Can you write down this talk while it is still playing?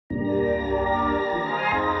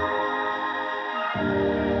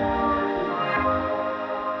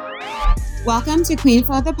Welcome to Queen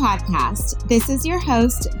Flow the podcast. This is your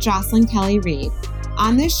host, Jocelyn Kelly Reed.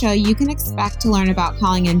 On this show, you can expect to learn about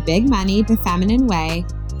calling in big money the feminine way,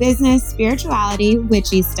 business, spirituality,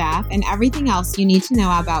 witchy stuff, and everything else you need to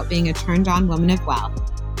know about being a turned-on woman of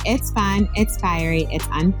wealth. It's fun, it's fiery, it's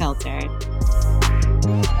unfiltered.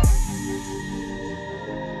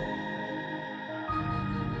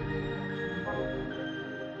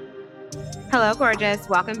 Hello, gorgeous.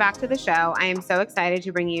 Welcome back to the show. I am so excited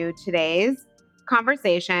to bring you today's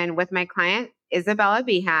conversation with my client, Isabella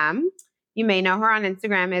Beham. You may know her on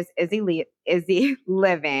Instagram as Izzy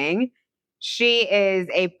Living. She is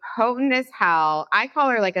a potent as hell. I call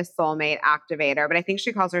her like a soulmate activator, but I think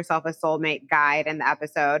she calls herself a soulmate guide in the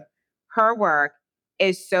episode. Her work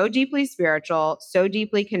is so deeply spiritual, so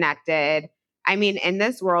deeply connected. I mean, in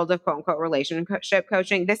this world of quote unquote relationship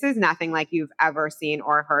coaching, this is nothing like you've ever seen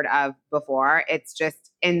or heard of before. It's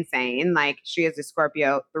just insane. Like, she is a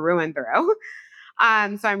Scorpio through and through.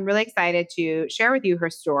 So I'm really excited to share with you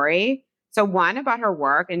her story. So one, about her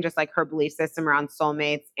work and just like her belief system around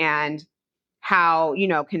soulmates and how,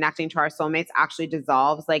 connecting to our soulmates actually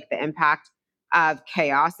dissolves like the impact of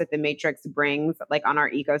chaos that the matrix brings like on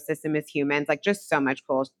our ecosystem as humans, like just so much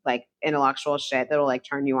cool, like intellectual shit that'll like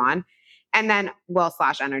turn you on. And then,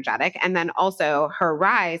 / energetic. And then also her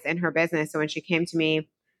rise in her business. So when she came to me,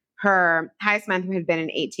 her highest month had been an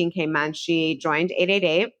 18K month. She joined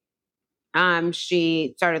 888.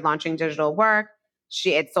 She started launching digital work.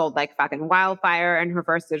 She had sold like fucking wildfire in her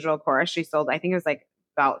first digital course. She sold, I think it was like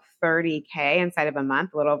about 30K inside of a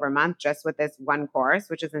month, a little over a month, just with this one course,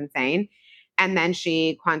 which is insane. And then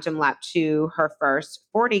she quantum leapt to her first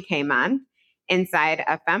 40K month inside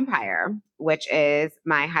of Femmepire, which is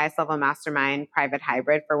my highest level mastermind private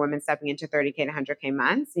hybrid for women stepping into 30K to 100K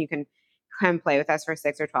months. You can come play with us for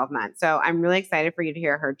 6 or 12 months. So I'm really excited for you to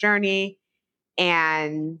hear her journey.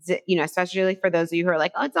 And, especially for those of you who are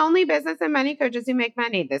like, oh, it's only business and money coaches who make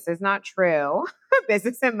money. This is not true.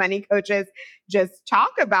 Business and money coaches just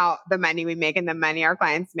talk about the money we make and the money our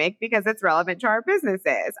clients make because it's relevant to our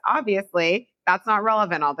businesses. Obviously, that's not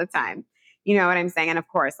relevant all the time. You know what I'm saying? And of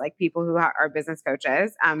course, like people who are business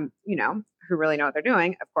coaches, who really know what they're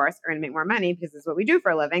doing, of course, are going to make more money because this is what we do for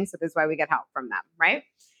a living. So this is why we get help from them, right?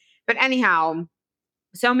 But anyhow,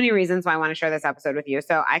 so many reasons why I want to share this episode with you.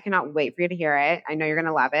 So I cannot wait for you to hear it. I know you're going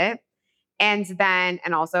to love it. And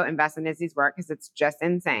also invest in Izzy's work because it's just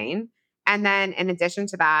insane. And then in addition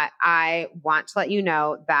to that, I want to let you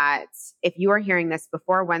know that if you are hearing this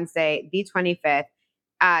before Wednesday, the 25th,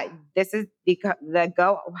 this is the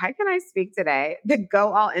go. How can I speak today? The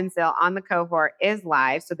Go All In sale on the cohort is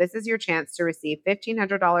live. So this is your chance to receive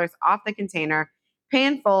 $1,500 off the container, pay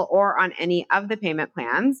in full or on any of the payment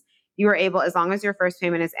plans. You are able, as long as your first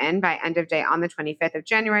payment is in by end of day on the 25th of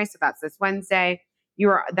January, so that's this Wednesday, you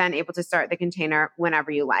are then able to start the container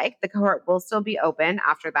whenever you like. The cohort will still be open.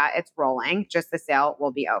 After that, it's rolling. Just the sale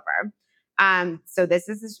will be over. So this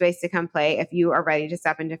is the space to come play if you are ready to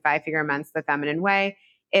step into 5-figure months the feminine way.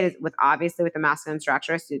 It is with the masculine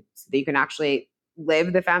structure so that you can actually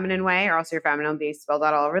live the feminine way, or else your feminine will be spilled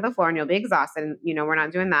out all over the floor and you'll be exhausted. And we're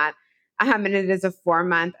not doing that. And it is a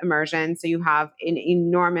 4-month immersion. So you have an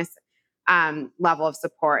enormous level of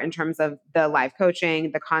support in terms of the live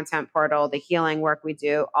coaching, the content portal, the healing work we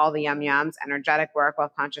do, all the yums, energetic work,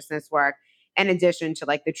 wealth consciousness work, in addition to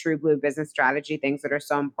like the true blue business strategy, things that are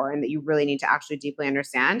so important that you really need to actually deeply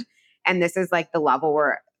understand. And this is like the level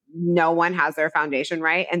where no one has their foundation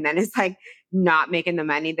right. And then it's like not making the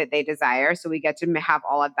money that they desire. So we get to have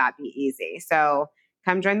all of that be easy. So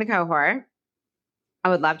come join the cohort. I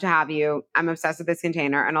would love to have you. I'm obsessed with this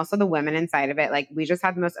container and also the women inside of it. Like, we just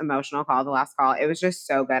had the most emotional call, the last call. It was just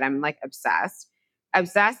so good. I'm like obsessed.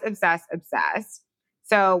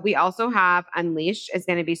 So we also have Unleashed is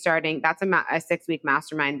going to be starting. That's a 6-week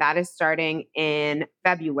mastermind. That is starting in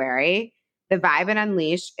February. The vibe in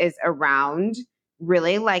Unleashed is around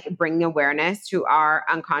really like bringing awareness to our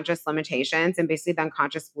unconscious limitations and basically the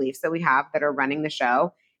unconscious beliefs that we have that are running the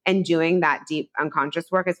show, and doing that deep unconscious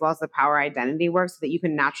work as well as the power identity work so that you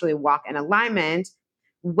can naturally walk in alignment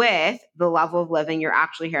with the level of living you're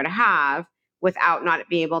actually here to have without not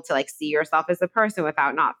being able to like see yourself as a person,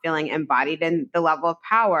 without not feeling embodied in the level of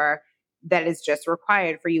power that is just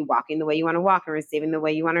required for you walking the way you want to walk and receiving the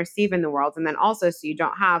way you want to receive in the world. And then also so you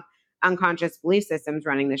don't have unconscious belief systems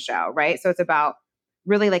running the show, right? So it's about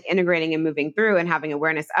really like integrating and moving through and having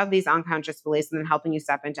awareness of these unconscious beliefs and then helping you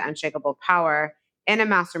step into unshakable power in a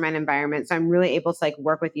mastermind environment. So I'm really able to like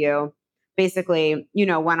work with you basically,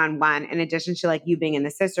 one-on-one, in addition to like you being in the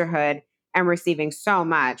sisterhood am receiving so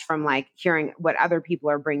much from like hearing what other people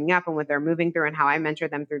are bringing up and what they're moving through and how I mentor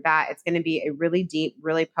them through that. It's going to be a really deep,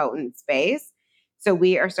 really potent space. So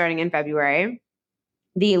we are starting in February.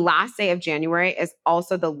 The last day of January is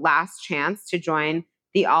also the last chance to join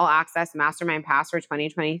the All Access Mastermind Pass for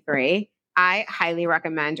 2023. I highly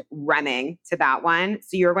recommend running to that one.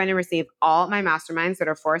 So you're going to receive all my masterminds that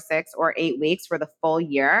are 4, 6, or 8 weeks for the full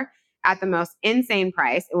year at the most insane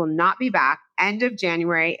price. It will not be back. End of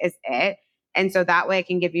January is it. And so that way I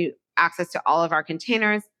can give you access to all of our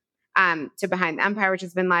containers, to Behind the Empire, which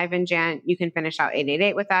has been live in Jan. You can finish out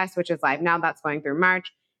 888 with us, which is live now. That's going through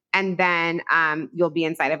March. And then you'll be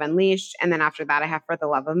inside of Unleashed. And then after that, I have For the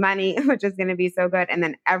Love of Money, which is going to be so good. And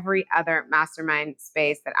then every other mastermind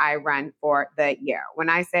space that I run for the year. When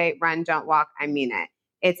I say run, don't walk, I mean it.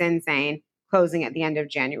 It's insane. Closing at the end of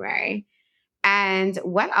January. And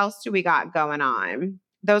what else do we got going on?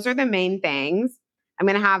 Those are the main things. I'm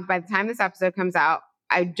going to have, by the time this episode comes out,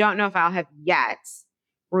 I don't know if I'll have yet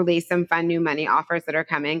released some fun new money offers that are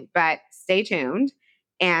coming, but stay tuned.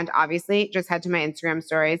 And obviously, just head to my Instagram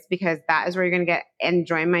stories because that is where you're going to get and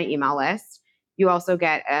join my email list. You also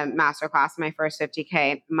get a masterclass in my first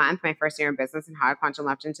 50K month, my first year in business, and how I quantum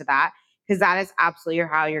leapt into that. Because that is absolutely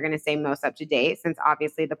how you're going to stay most up to date, since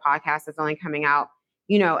obviously the podcast is only coming out,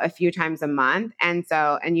 a few times a month. And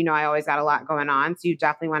so, I always got a lot going on. So you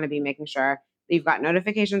definitely want to be making sure that you've got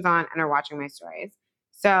notifications on and are watching my stories.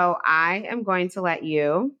 So I am going to let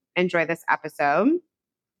you enjoy this episode.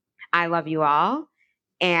 I love you all.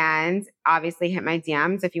 And obviously hit my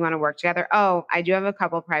DMs if you want to work together. Oh, I do have a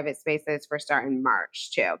couple private spaces for starting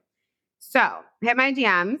March too. So hit my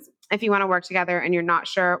DMs if you want to work together and you're not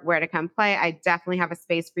sure where to come play. I definitely have a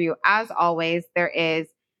space for you. As always, there is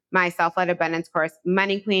my self-led abundance course,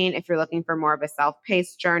 Money Queen, if you're looking for more of a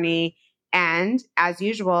self-paced journey. And as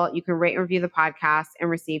usual, you can rate and review the podcast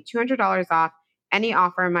and receive $200 off any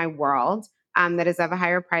offer in my world that is of a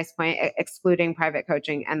higher price point, excluding private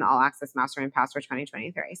coaching and the All Access Mastermind Pass for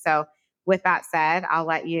 2023. So with that said, I'll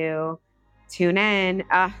let you tune in.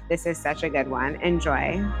 This is such a good one.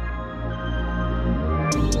 Enjoy.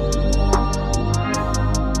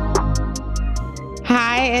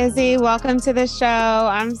 Hi, Izzy. Welcome to the show.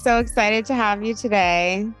 I'm so excited to have you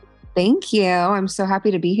today. Thank you. I'm so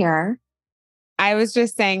happy to be here. I was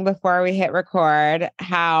just saying before we hit record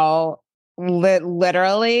how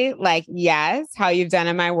literally, like, yes, how you've done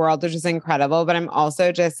in my world, which is incredible. But I'm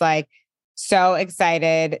also just like so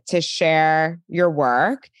excited to share your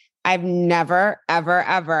work. I've never, ever,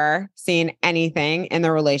 ever seen anything in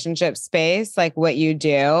the relationship space like what you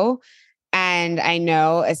do. And I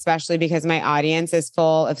know, especially because my audience is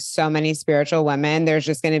full of so many spiritual women, there's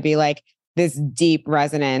just going to be like this deep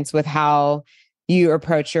resonance with how you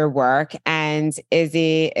approach your work. And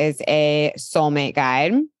Izzy is a soulmate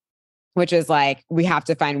guide, which is like, we have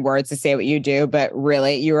to find words to say what you do, but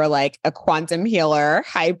really you are like a quantum healer,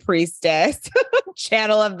 high priestess,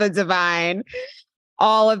 channel of the divine,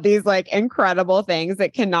 all of these like incredible things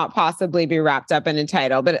that cannot possibly be wrapped up in a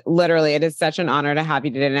title. But literally, it is such an honor to have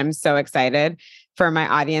you today. And I'm so excited for my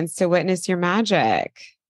audience to witness your magic.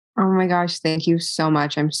 Oh my gosh, thank you so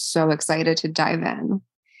much. I'm so excited to dive in.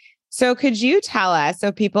 So could you tell us,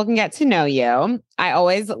 so people can get to know you? I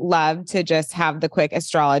always love to just have the quick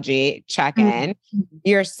astrology check-in,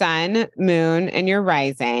 your sun, moon, and your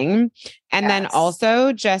rising. And then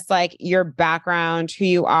also just like your background, who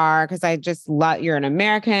you are, because I just love, you're an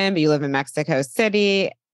American, but you live in Mexico City.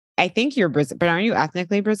 I think you're Brazilian, but aren't you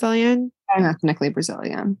ethnically Brazilian? I'm ethnically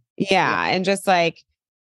Brazilian. Yeah. And just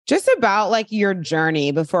about like your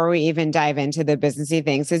journey before we even dive into the businessy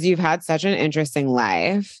things, because you've had such an interesting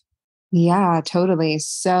life. Yeah, totally.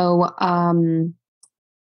 So, I'm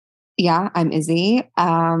Izzy.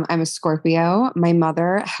 I'm a Scorpio. My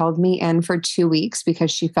mother held me in for 2 weeks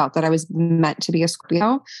because she felt that I was meant to be a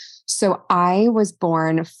Scorpio. So I was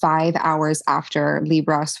born 5 hours after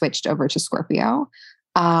Libra switched over to Scorpio.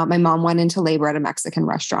 My mom went into labor at a Mexican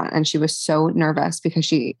restaurant and she was so nervous because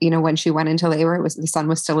she, when she went into labor, the sun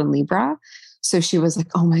was still in Libra. So she was like,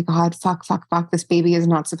 oh my God, fuck. This baby is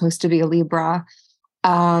not supposed to be a Libra.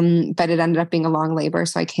 But it ended up being a long labor.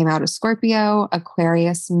 So I came out as Scorpio,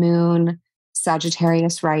 Aquarius moon,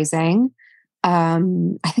 Sagittarius rising. I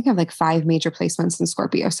think I have like 5 major placements in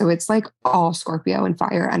Scorpio. So it's like all Scorpio and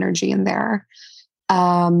fire energy in there.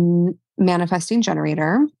 Manifesting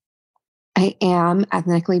generator. I am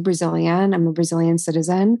ethnically Brazilian. I'm a Brazilian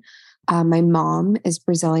citizen. My mom is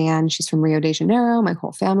Brazilian. She's from Rio de Janeiro. My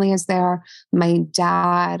whole family is there. My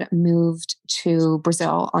dad moved to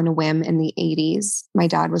Brazil on a whim in the 80s. My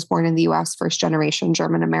dad was born in the US, first generation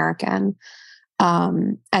German American.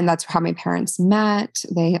 And that's how my parents met.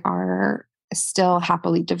 They are still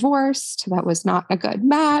happily divorced. That was not a good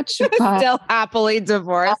match, but Still happily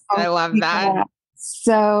divorced. I love that. yeah.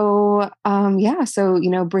 So, yeah. So,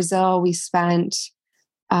 Brazil, we spent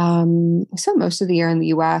most of the year in the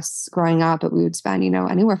US growing up, but we would spend,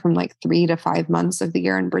 anywhere from like 3 to 5 months of the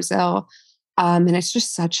year in Brazil. And it's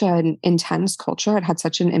just such an intense culture. It had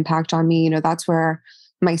such an impact on me. That's where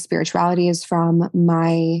my spirituality is from.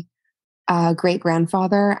 My great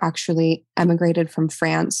grandfather actually emigrated from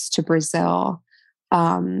France to Brazil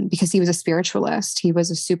because he was a spiritualist. He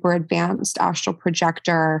was a super advanced astral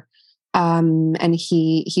projector. And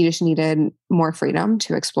he just needed more freedom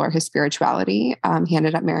to explore his spirituality. He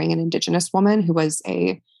ended up marrying an indigenous woman who was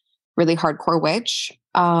a really hardcore witch.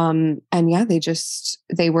 And yeah,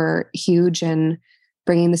 they were huge in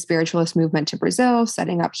bringing the spiritualist movement to Brazil,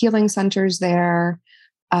 setting up healing centers there.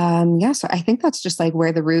 Yeah, so I think that's just like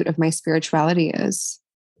where the root of my spirituality is.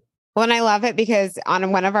 Well, and I love it because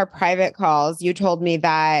on one of our private calls, you told me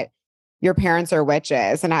that your parents are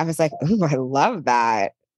witches. And I was like, ooh, I love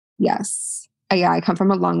that. Yes. Yeah, I come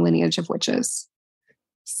from a long lineage of witches.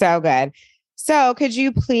 So good. So could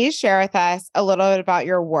you please share with us a little bit about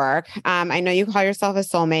your work? I know you call yourself a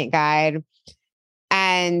soulmate guide,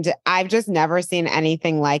 and I've just never seen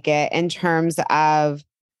anything like it in terms of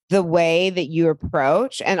the way that you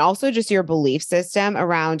approach and also just your belief system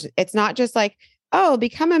around it's not just like, oh,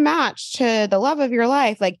 become a match to the love of your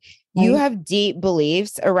life. Like you Right. have deep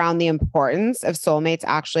beliefs around the importance of soulmates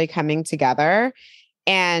actually coming together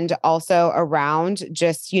and also around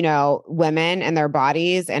just, women and their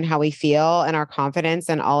bodies and how we feel and our confidence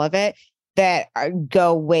and all of it that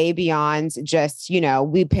go way beyond just,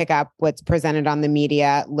 we pick up what's presented on the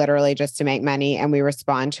media literally just to make money and we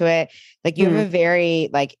respond to it. Like you have a very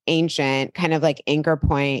like ancient kind of like anchor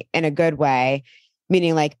point in a good way,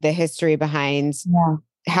 meaning like the history behind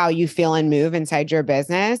how you feel and move inside your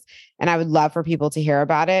business. And I would love for people to hear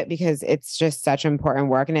about it because it's just such important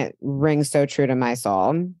work and it rings so true to my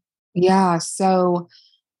soul. Yeah. So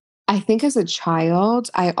I think as a child,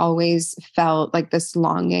 I always felt like this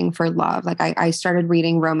longing for love. Like I started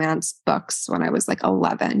reading romance books when I was like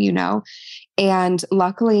 11, and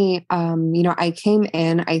luckily, I came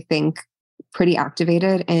in, I think, pretty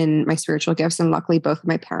activated in my spiritual gifts. And luckily, both of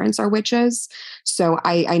my parents are witches. So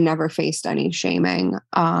I never faced any shaming.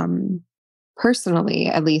 Personally,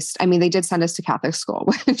 at least. I mean, they did send us to Catholic school,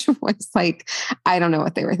 which was like, I don't know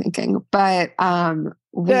what they were thinking. But They're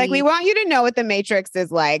like, we want you to know what the Matrix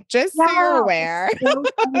is like, just so you're aware. So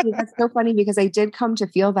funny. That's so funny because I did come to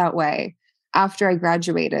feel that way after I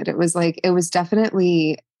graduated. It was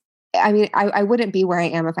definitely, I mean, I wouldn't be where I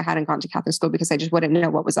am if I hadn't gone to Catholic school because I just wouldn't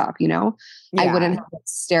know what was up, I wouldn't have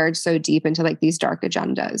stared so deep into like these dark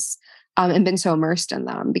agendas and been so immersed in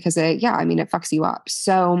them because it fucks you up.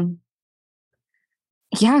 So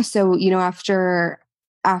yeah. So,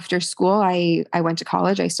 after school, I went to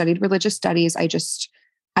college. I studied religious studies.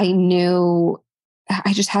 I knew,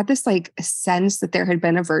 I just had this like sense that there had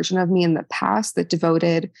been a version of me in the past that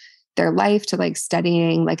devoted their life to like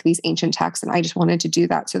studying like these ancient texts. And I just wanted to do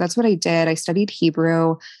that. So that's what I did. I studied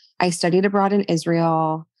Hebrew. I studied abroad in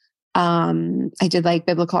Israel. I did like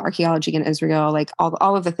biblical archaeology in Israel, like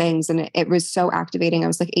all of the things. And it was so activating. I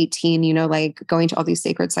was like 18, like going to all these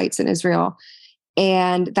sacred sites in Israel.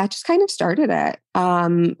 And that just kind of started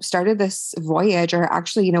this voyage. Or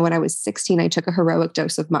actually, when I was 16, I took a heroic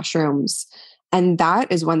dose of mushrooms. And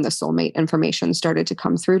that is when the soulmate information started to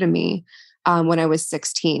come through to me when I was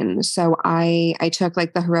 16. So I took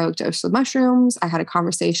like the heroic dose of mushrooms. I had a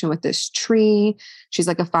conversation with this tree. She's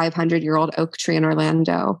like a 500-year-old oak tree in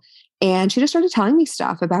Orlando. And she just started telling me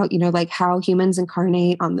stuff about, like how humans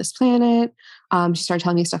incarnate on this planet. She started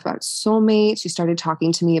telling me stuff about soulmates. She started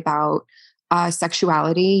talking to me about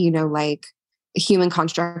sexuality, like human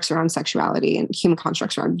constructs around sexuality and human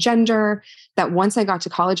constructs around gender. That once I got to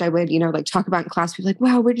college, I would, like talk about in class, be like,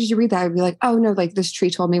 wow, where did you read that? I'd be like, oh no, like this tree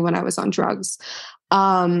told me when I was on drugs.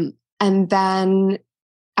 And then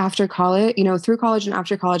after college, through college and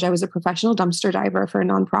after college, I was a professional dumpster diver for a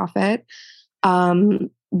nonprofit,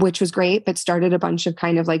 which was great, but started a bunch of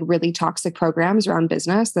kind of like really toxic programs around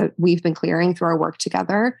business that we've been clearing through our work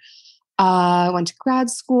together. Went to grad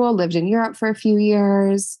school, lived in Europe for a few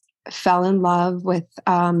years, fell in love with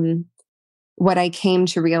what I came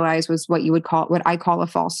to realize was what I call a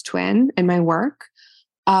false twin in my work.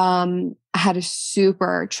 I had a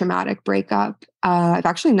super traumatic breakup. I've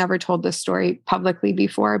actually never told this story publicly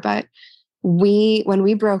before, but when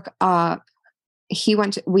we broke up,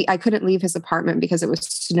 I couldn't leave his apartment because it was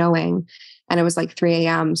snowing and it was like 3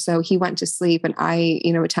 a.m. So he went to sleep and I,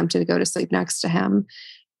 attempted to go to sleep next to him.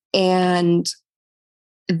 And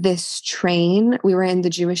this train, we were in the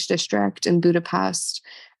Jewish district in Budapest,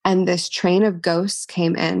 and this train of ghosts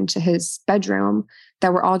came into his bedroom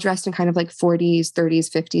that were all dressed in kind of like 40s, 30s,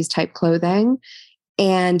 50s type clothing.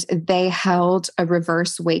 And they held a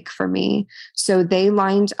reverse wake for me. So they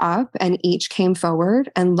lined up and each came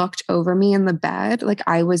forward and looked over me in the bed like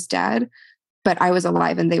I was dead, but I was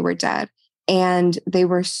alive and they were dead. And they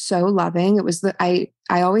were so loving. It was I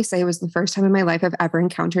always say it was the first time in my life I've ever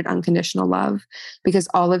encountered unconditional love, because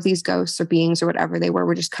all of these ghosts or beings or whatever they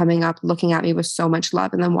were just coming up, looking at me with so much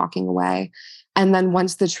love and then walking away. And then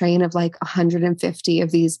once the train of like 150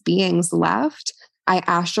 of these beings left, I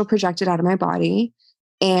astral projected out of my body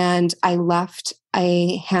and I left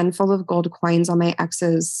a handful of gold coins on my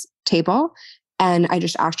ex's table. And I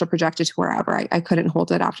just astral projected to wherever. I couldn't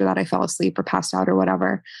hold it after that. I fell asleep or passed out or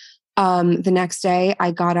whatever. The next day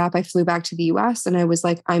I got up, I flew back to the US and I was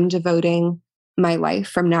like, I'm devoting my life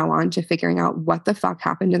from now on to figuring out what the fuck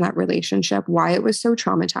happened in that relationship, why it was so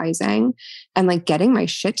traumatizing, and like getting my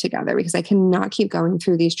shit together, because I cannot keep going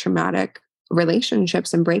through these traumatic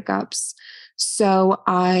relationships and breakups. So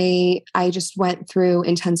I just went through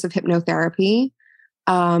intensive hypnotherapy.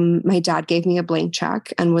 My dad gave me a blank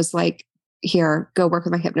check and was like, here, go work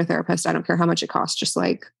with my hypnotherapist. I don't care how much it costs. Just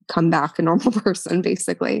like come back a normal person,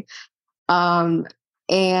 basically.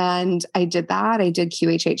 And I did that. I did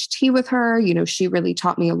QHHT with her. You know, she really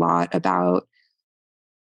taught me a lot about,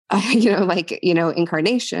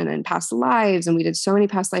 incarnation and past lives. And we did so many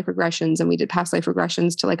past life regressions, and we did past life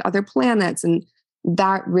regressions to like other planets. And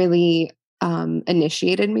that really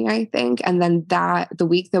initiated me, I think. And then the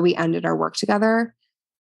week that we ended our work together,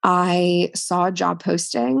 I saw a job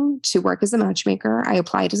posting to work as a matchmaker. I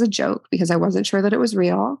applied as a joke because I wasn't sure that it was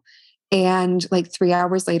real. And like 3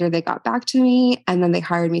 hours later, they got back to me and then they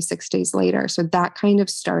hired me 6 days later. So that kind of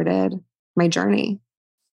started my journey.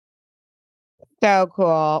 So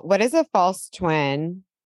cool. What is a false twin?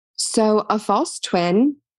 So a false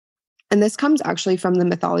twin, and this comes actually from the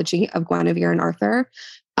mythology of Guinevere and Arthur,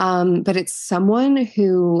 but it's someone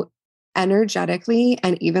who energetically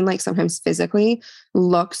and even like sometimes physically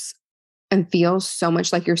looks and feels so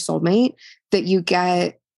much like your soulmate that you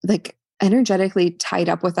get like energetically tied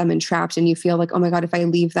up with them and trapped, and you feel like, oh my God, if I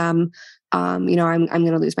leave them, I'm going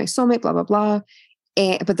to lose my soulmate, blah, blah, blah.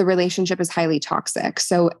 But the relationship is highly toxic.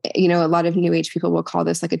 So, a lot of new age people will call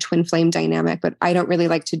this like a twin flame dynamic, but I don't really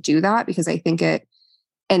like to do that because I think it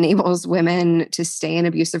enables women to stay in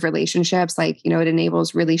abusive relationships. Like, it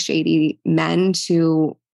enables really shady men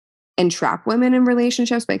to entrap women in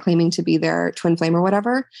relationships by claiming to be their twin flame or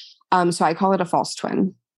whatever. So I call it a false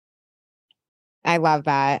twin. I love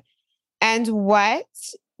that. And what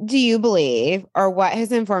do you believe, or what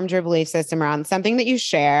has informed your belief system around something that you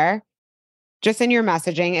share just in your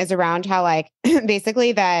messaging is around how like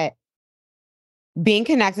basically that being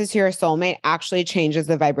connected to your soulmate actually changes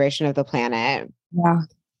the vibration of the planet? Yeah.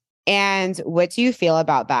 And what do you feel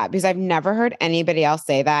about that? Because I've never heard anybody else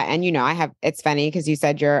say that. And, it's funny because you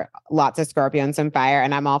said you're lots of Scorpio and some fire,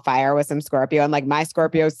 and I'm all fire with some Scorpio. And like my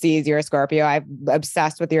Scorpio sees you're a Scorpio. I'm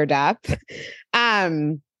obsessed with your depth.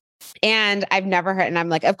 And I've never heard, and I'm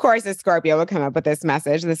like, of course a Scorpio would come up with this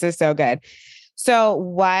message. This is so good. So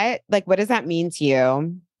what does that mean to you?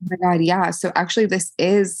 Oh my God. Yeah. So actually this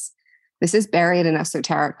is buried in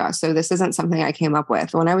esoterica. So this isn't something I came up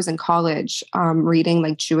with. When I was in college, reading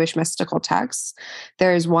like Jewish mystical texts,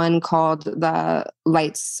 there's one called The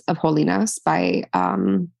Lights of Holiness by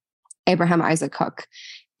Abraham Isaac Cook.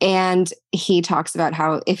 And he talks about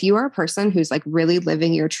how if you are a person who's like really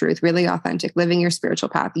living your truth, really authentic, living your spiritual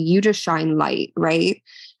path, you just shine light, right?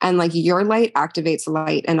 And like your light activates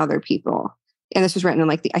light in other people. And this was written in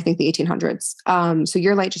like the 1800s. So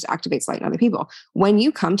your light just activates light in other people. When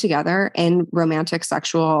you come together in romantic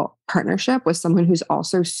sexual partnership with someone who's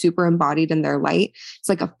also super embodied in their light, it's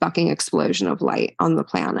like a fucking explosion of light on the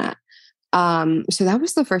planet. So that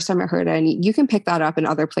was the first time I heard it. And you can pick that up in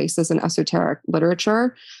other places in esoteric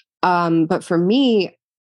literature. But for me,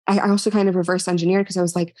 I also kind of reverse engineered because I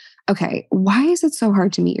was like, okay, why is it so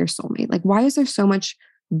hard to meet your soulmate? Like, why is there so much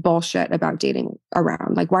bullshit about dating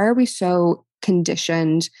around? Like, why are we so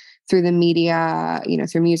conditioned through the media,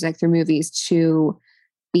 through music, through movies to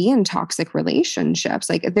be in toxic relationships?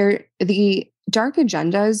 Like the dark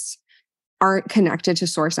agendas aren't connected to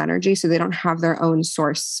source energy. So they don't have their own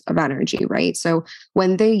source of energy, right? So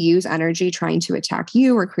when they use energy trying to attack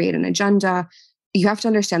you or create an agenda, you have to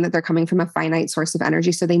understand that they're coming from a finite source of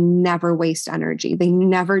energy. So they never waste energy. They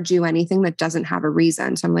never do anything that doesn't have a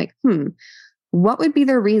reason. So I'm like, what would be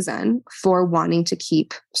their reason for wanting to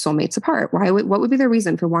keep soulmates apart? What would be their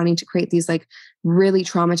reason for wanting to create these like really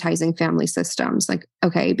traumatizing family systems? Like,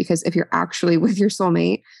 okay, because if you're actually with your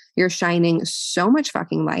soulmate, you're shining so much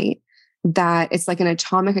fucking light that it's like an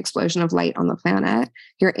atomic explosion of light on the planet.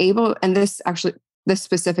 You're able, and this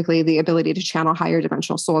specifically, the ability to channel higher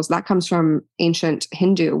dimensional souls, that comes from ancient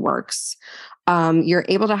Hindu works. You're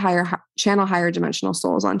able to channel higher dimensional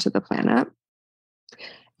souls onto the planet.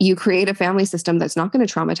 You create a family system that's not going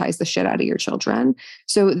to traumatize the shit out of your children.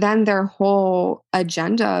 So then their whole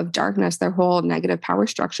agenda of darkness, their whole negative power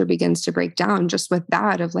structure begins to break down just with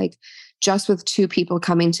that of like, just with two people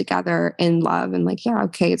coming together in love and like, yeah,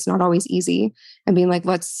 okay, it's not always easy. And being like,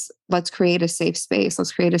 let's create a safe space.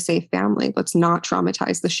 Let's create a safe family. Let's not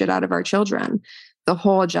traumatize the shit out of our children. The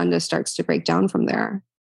whole agenda starts to break down from there.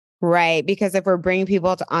 Right. Because if we're bringing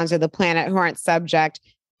people onto the planet who aren't subject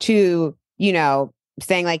to,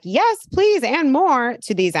 saying like, yes, please, and more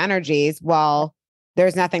to these energies, well,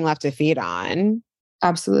 there's nothing left to feed on.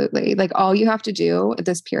 Absolutely. Like all you have to do at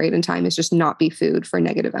this period in time is just not be food for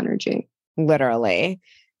negative energy. Literally.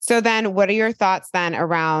 So then what are your thoughts then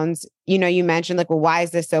around, you mentioned like, well, why is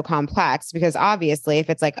this so complex? Because obviously if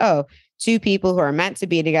it's like, oh, two people who are meant to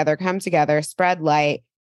be together, come together, spread light,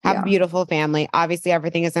 have a beautiful family. Obviously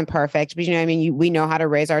everything isn't perfect, but we know how to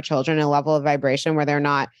raise our children in a level of vibration where they're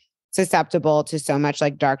not susceptible to so much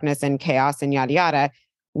like darkness and chaos and yada, yada.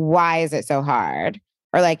 Why is it so hard?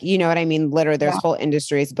 Or like, you know what I mean? Literally there's whole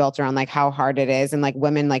industries built around like how hard it is and like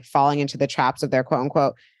women like falling into the traps of their quote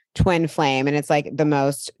unquote twin flame. And it's like the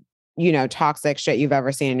most, toxic shit you've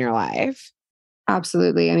ever seen in your life.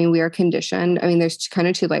 Absolutely. I mean, we are conditioned. I mean, there's kind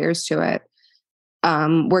of two layers to it.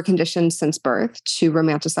 We're conditioned since birth to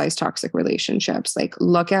romanticize toxic relationships. Like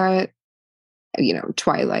look at,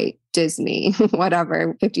 Twilight, Disney,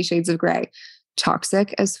 whatever, 50 Shades of Grey,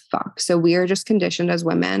 toxic as fuck. So we are just conditioned as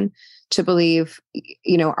women to believe,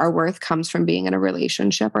 our worth comes from being in a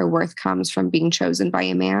relationship. Our worth comes from being chosen by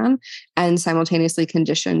a man, and simultaneously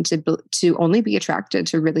conditioned to only be attracted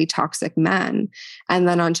to really toxic men. And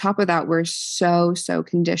then on top of that, we're so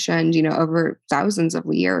conditioned, over thousands of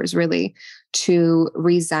years, really, to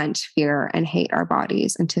resent, fear, and hate our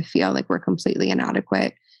bodies and to feel like we're completely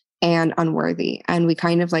inadequate and unworthy. And we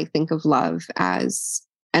kind of like think of love as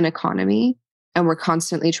an economy, and we're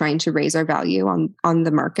constantly trying to raise our value on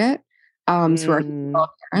the market through our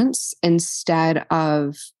appearance instead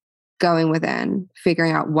of going within,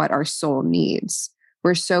 figuring out what our soul needs.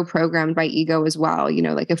 We're so programmed by ego as well.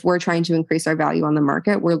 Like if we're trying to increase our value on the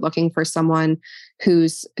market, we're looking for someone who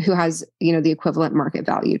has, the equivalent market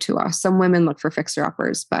value to us. Some women look for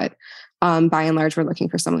fixer-uppers, but by and large, we're looking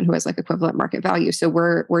for someone who has like equivalent market value. So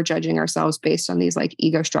we're judging ourselves based on these like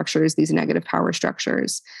ego structures, these negative power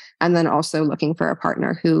structures, and then also looking for a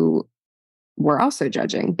partner who we're also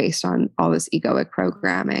judging based on all this egoic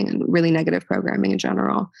programming and really negative programming in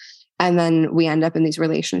general. And then we end up in these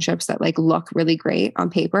relationships that like look really great on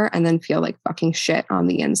paper and then feel like fucking shit on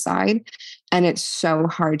the inside. And it's so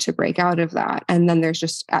hard to break out of that. And then there's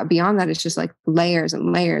just beyond that, it's just like layers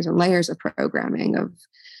and layers and layers of programming of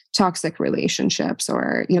toxic relationships,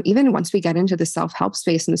 or, even once we get into the self-help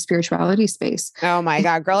space and the spirituality space. Oh my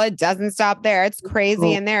God, girl, it doesn't stop there. It's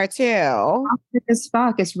crazy in there too. As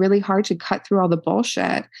fuck. It's really hard to cut through all the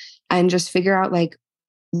bullshit and just figure out like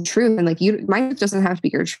truth. And like mine doesn't have to be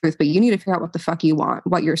your truth, but you need to figure out what the fuck you want,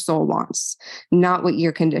 what your soul wants, not what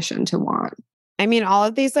you're conditioned to want. I mean, all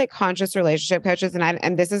of these like conscious relationship coaches,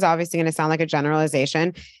 and this is obviously going to sound like a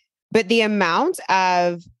generalization, but the amount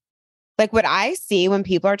of like what I see when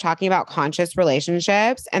people are talking about conscious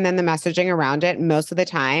relationships and then the messaging around it most of the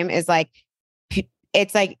time is like,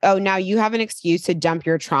 it's like, oh, now you have an excuse to dump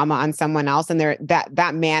your trauma on someone else. And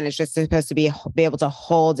that man is just supposed to be able to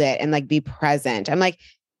hold it and like be present. I'm like,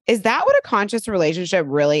 is that what a conscious relationship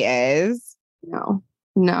really is? No,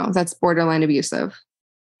 that's borderline abusive.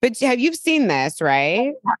 But have you seen this,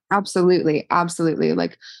 right? Absolutely. Absolutely.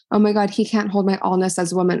 Like, oh my God, he can't hold my allness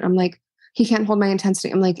as a woman. I'm like, he can't hold my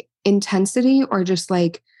intensity. I'm like, intensity, or just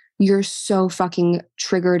like, you're so fucking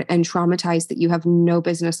triggered and traumatized that you have no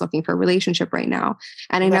business looking for a relationship right now.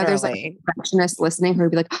 And I know there's like a perfectionist listening who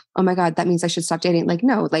would be like, oh my God, that means I should stop dating. Like,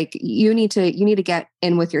 no, like you need to get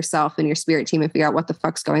in with yourself and your spirit team and figure out what the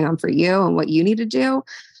fuck's going on for you and what you need to do.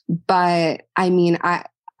 But I mean,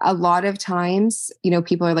 a lot of times,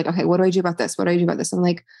 people are like, okay, what do I do about this? What do I do about this? I'm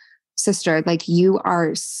like, sister, like you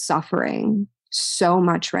are suffering so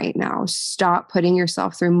much right now. Stop putting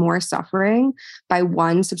yourself through more suffering by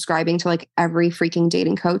one, subscribing to like every freaking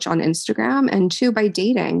dating coach on Instagram, and two, by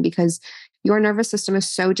dating, because your nervous system is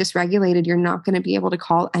so dysregulated, you're not going to be able to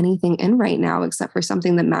call anything in right now except for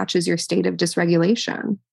something that matches your state of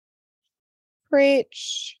dysregulation.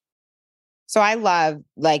 Preach. So I love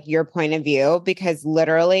like your point of view because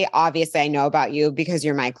literally, obviously I know about you because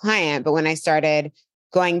you're my client, but when I started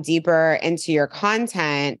going deeper into your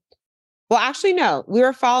content, well, actually, no, we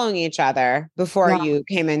were following each other before Yeah. you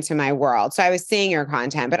came into my world. So I was seeing your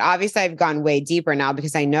content, but obviously I've gone way deeper now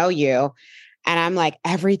because I know you. And I'm like,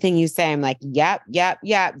 everything you say, I'm like, yep, yep,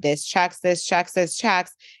 yep. This checks, this checks, this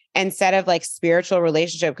checks. Instead of like spiritual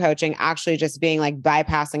relationship coaching, actually just being like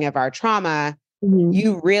bypassing of our trauma,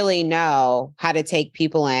 you really know how to take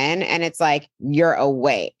people in. And it's like, you're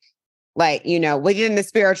awake. Like, within the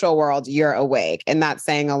spiritual world, you're awake. And that's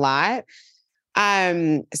saying a lot.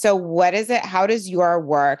 So what is it? How does your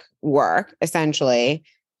work essentially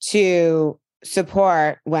to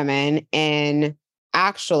support women in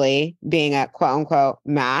actually being a quote unquote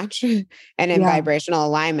match and in vibrational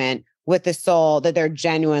alignment with the soul that they're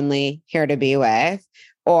genuinely here to be with,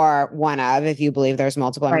 or one of, if you believe there's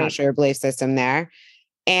multiple, I'm not sure your belief system there.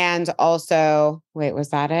 And also, wait, was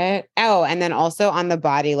that it? Oh, and then also on the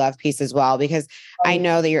body love piece as well, because I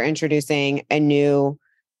know that you're introducing a new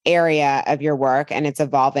area of your work and it's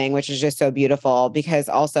evolving, which is just so beautiful because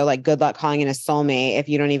also like good luck calling in a soulmate if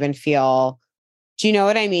you don't even feel, do you know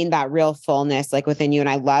what I mean? That real fullness like within you. And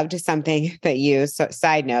I loved something that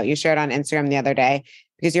side note, you shared on Instagram the other day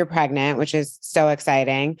because you're pregnant, which is so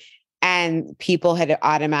exciting. And people had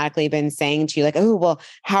automatically been saying to you like, oh, well,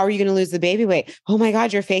 how are you going to lose the baby weight? Oh my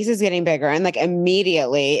God, your face is getting bigger. And like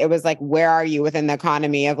immediately it was like, where are you within the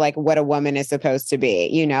economy of like what a woman is supposed to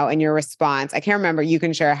be, and your response, I can't remember, you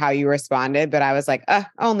can share how you responded, but I was like,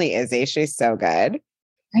 only Izzy. She's so good.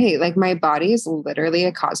 Right. Like my body is literally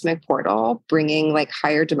a cosmic portal bringing like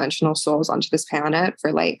higher dimensional souls onto this planet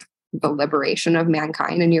for like the liberation of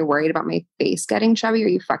mankind. And you're worried about my face getting chubby? Are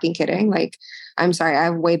you fucking kidding? Like, I'm sorry, I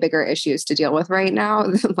have way bigger issues to deal with right now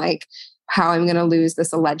than like how I'm going to lose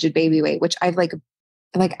this alleged baby weight, which I've like,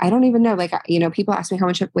 I don't even know. Like, people ask me how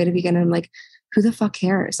much weight have you gained? And I'm like, who the fuck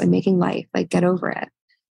cares? I'm making life. Like, get over it.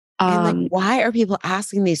 And like, why are people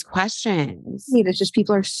asking these questions? It's just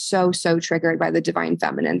people are so triggered by the divine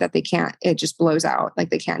feminine that it just blows out.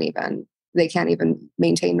 Like they can't even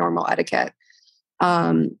maintain normal etiquette.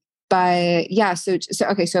 But yeah, so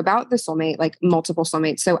okay. So about the soulmate, like multiple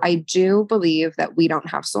soulmates. So I do believe that we don't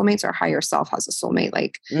have soulmates. Our higher self has a soulmate,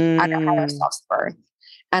 like at our higher self's birth.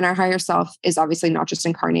 And our higher self is obviously not just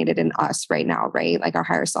incarnated in us right now, right? Like our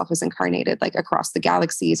higher self is incarnated like across the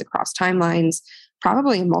galaxies, across timelines,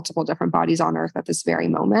 probably in multiple different bodies on earth at this very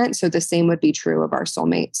moment. So the same would be true of our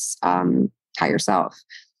soulmates, higher self.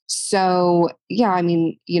 So yeah, I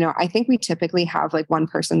mean, I think we typically have like one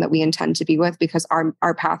person that we intend to be with because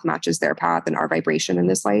our path matches their path and our vibration in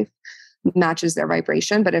this life matches their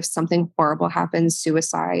vibration. But if something horrible happens,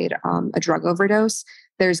 suicide, a drug overdose,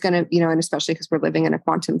 there's going to, and especially because we're living in a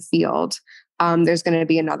quantum field, there's going to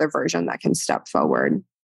be another version that can step forward.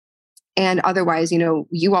 And otherwise,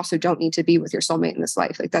 you also don't need to be with your soulmate in this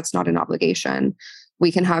life. Like that's not an obligation.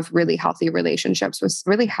 We can have really healthy relationships with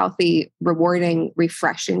really healthy, rewarding,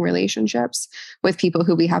 refreshing relationships with people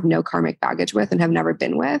who we have no karmic baggage with and have never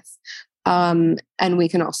been with. And we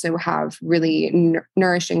can also have really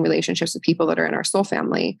nourishing relationships with people that are in our soul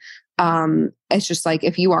family. It's just like,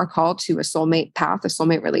 if you are called to a soulmate path, a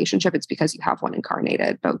soulmate relationship, it's because you have one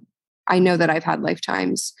incarnated. But I know that I've had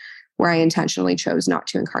lifetimes where I intentionally chose not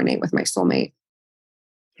to incarnate with my soulmate.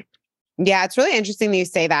 Yeah, it's really interesting that you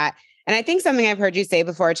say that. And I think something I've heard you say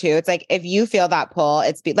before too, it's like, if you feel that pull,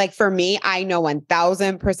 like for me, I know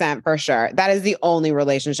 1000% for sure that is the only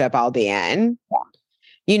relationship I'll be in.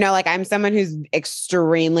 Yeah. Like I'm someone who's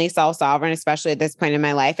extremely self-sovereign, especially at this point in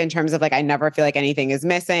my life, in terms of like, I never feel like anything is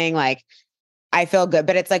missing. Like I feel good,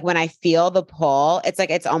 but it's like when I feel the pull, it's like,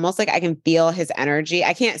 it's almost like I can feel his energy.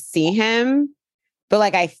 I can't see him, but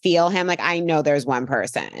like I feel him. Like I know there's one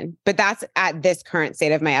person, but that's at this current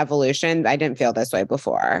state of my evolution. I didn't feel this way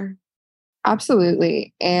before.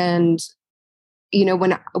 Absolutely. And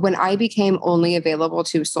when I became only available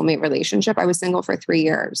to a soulmate relationship, I was single for 3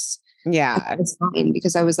 years. Yeah. It's fine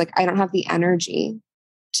because I was like, I don't have the energy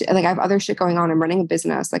to, like, I have other shit going on. I'm running a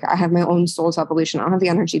business. Like I have my own soul's evolution. I don't have the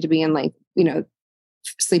energy to be in like,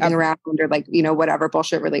 sleeping around or like, whatever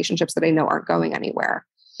bullshit relationships that I know aren't going anywhere.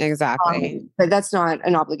 Exactly. But that's not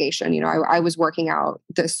an obligation. I was working out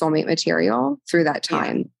the soulmate material through that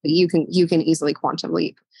time. Yeah. You can easily quantum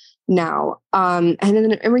leap now. And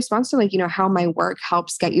then in response to like, how my work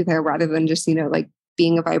helps get you there rather than just, like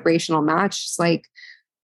being a vibrational match, it's like,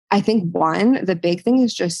 I think the big thing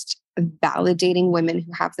is just validating women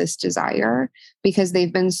who have this desire because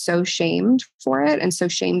they've been so shamed for it and so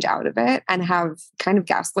shamed out of it and have kind of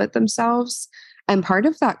gaslit themselves. And part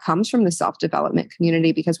of that comes from the self-development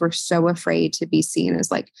community because we're so afraid to be seen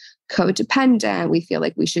as like codependent. We feel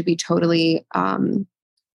like we should be totally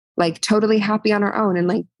totally happy on our own. And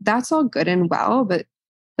like, that's all good and well, but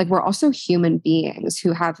like, we're also human beings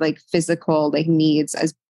who have like physical like needs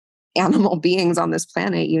as animal beings on this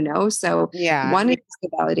planet, you know? So Yeah. one is the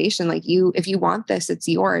validation, like if you want this, it's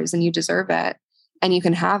yours and you deserve it and you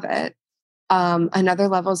can have it. Another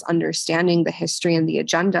level is understanding the history and the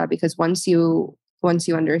agenda, because once you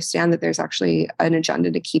understand that there's actually an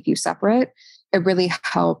agenda to keep you separate, it really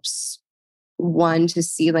helps one to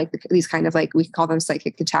see like these kind of like, we call them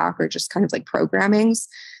psychic attack or just kind of like programmings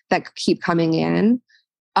that keep coming in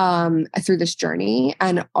through this journey.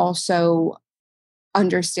 And also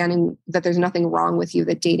understanding that there's nothing wrong with you,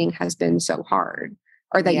 that dating has been so hard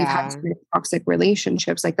or that you've had so many toxic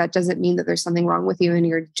relationships. Like that doesn't mean that there's something wrong with you and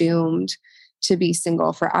you're doomed to be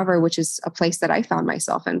single forever, which is a place that I found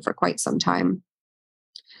myself in for quite some time.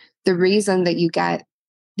 The reason that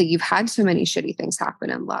you've had so many shitty things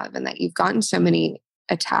happen in love and that you've gotten so many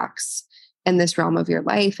attacks in this realm of your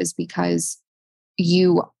life is because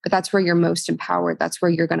that's where you're most empowered. That's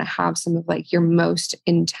where you're going to have some of like your most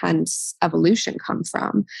intense evolution come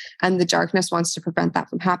from. And the darkness wants to prevent that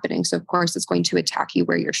from happening. So of course it's going to attack you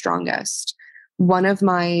where you're strongest. One of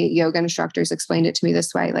my yoga instructors explained it to me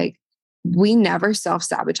this way, like, we never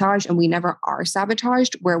self-sabotage and we never are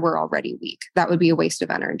sabotaged where we're already weak. That would be a waste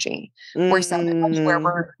of energy. We're sabotaged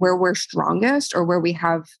where we're strongest or where we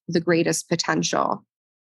have the greatest potential,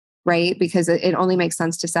 right? Because it only makes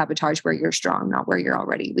sense to sabotage where you're strong, not where you're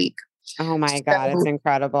already weak. Oh my God, it's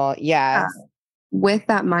incredible. Yes. With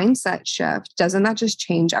that mindset shift, doesn't that just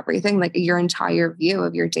change everything? Like your entire view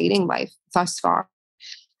of your dating life thus far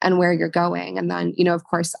and where you're going. And then, you know, of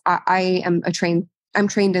course, I'm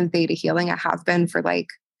trained in theta healing. I have been for like,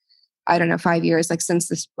 I don't know, 5 years. Like since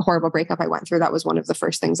this horrible breakup I went through, that was one of the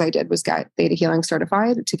first things I did was get theta healing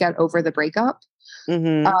certified to get over the breakup.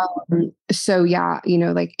 So yeah, you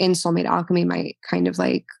know, like in Soulmate Alchemy, my kind of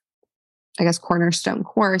like, I guess, cornerstone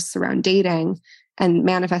course around dating and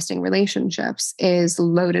manifesting relationships is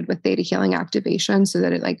loaded with theta healing activation so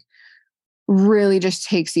that it like really just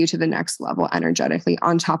takes you to the next level energetically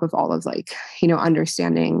on top of all of like, you know,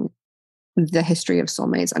 understanding the history of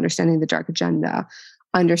soulmates, understanding the dark agenda,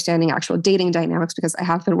 understanding actual dating dynamics, because I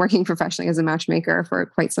have been working professionally as a matchmaker for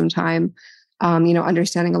quite some time. You know,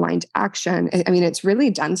 understanding aligned action. I mean, it's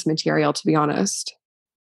really dense material, to be honest.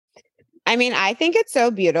 I mean, I think it's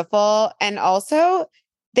so beautiful. And also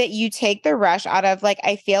that you take the rush out of like,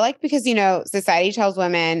 I feel like because, you know, society tells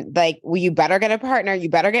women like, well, you better get a partner, you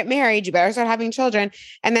better get married, you better start having children.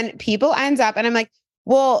 And then people ends up, and I'm like,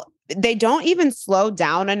 well, they don't even slow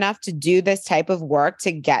down enough to do this type of work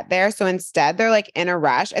to get there. So instead they're like in a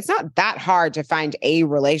rush. It's not that hard to find a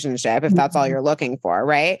relationship if that's all you're looking for,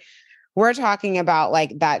 right? We're talking about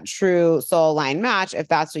like that true soul line match, if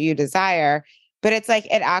that's what you desire. But it's like,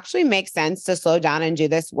 it actually makes sense to slow down and do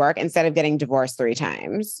this work instead of getting divorced 3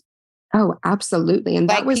 times. Oh, absolutely. And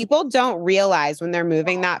like people don't realize when they're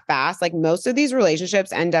moving that fast, like most of these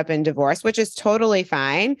relationships end up in divorce, which is totally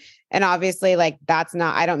fine. And obviously like that's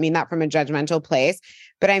not, I don't mean that from a judgmental place,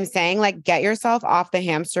 but I'm saying like get yourself off the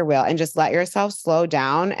hamster wheel and just let yourself slow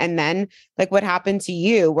down. And then like what happened to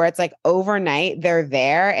you where it's like overnight they're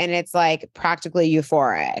there and it's like practically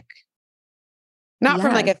euphoric. Not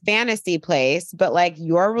from like a fantasy place, but like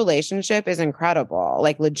your relationship is incredible,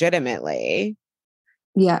 like legitimately.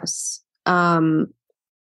 Yes.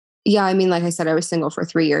 Yeah, I mean, like I said, I was single for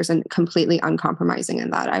 3 years and completely uncompromising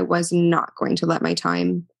in that. I was not going to let my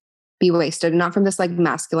time be wasted. Not from this like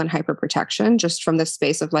masculine hyper protection, just from this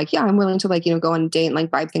space of like, yeah, I'm willing to like, you know, go on a date and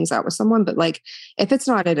like vibe things out with someone. But like, if it's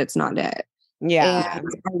not it, it's not it. Yeah.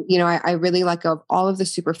 And, you know, I really let go of all of the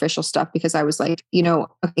superficial stuff because I was like, you know,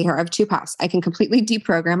 okay, here I have 2 paths. I can completely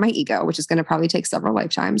deprogram my ego, which is going to probably take several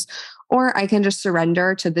lifetimes, or I can just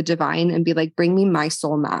surrender to the divine and be like, bring me my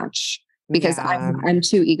soul match because I'm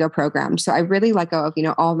too ego programmed. So I really let go of, you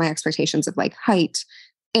know, all my expectations of like height,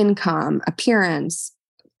 income, appearance,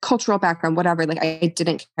 cultural background, whatever. Like I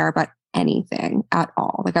didn't care about anything at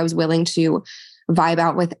all. Like I was willing to vibe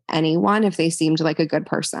out with anyone if they seemed like a good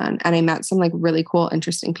person. And I met some like really cool,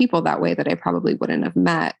 interesting people that way that I probably wouldn't have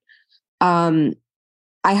met. I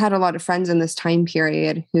had a lot of friends in this time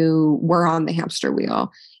period who were on the hamster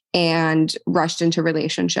wheel and rushed into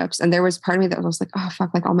relationships. And there was part of me that was like, oh,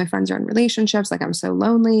 fuck, like all my friends are in relationships. Like I'm so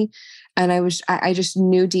lonely. And I just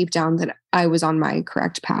knew deep down that I was on my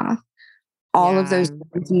correct path. All of Yeah. those,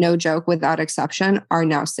 no joke, without exception, are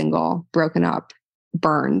now single, broken up,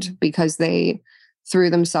 burned because they threw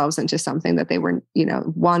themselves into something that they were,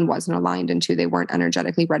 one, wasn't aligned, and two, they weren't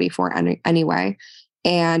energetically ready for anyway.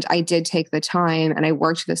 And I did take the time and I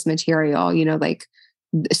worked this material, like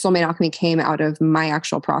Soulmate Alchemy came out of my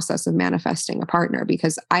actual process of manifesting a partner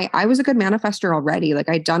because I was a good manifester already. Like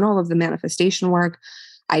I'd done all of the manifestation work.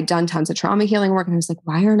 I'd done tons of trauma healing work and I was like,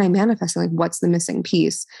 why aren't I manifesting? Like, what's the missing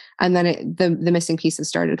piece? And then the missing pieces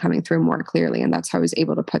started coming through more clearly. And that's how I was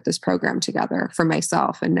able to put this program together for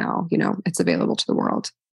myself. And now, it's available to the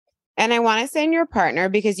world. And I want to say in your partner,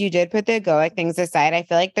 because you did put the egoic things aside, I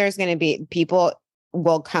feel like there's going to be people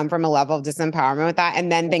will come from a level of disempowerment with that and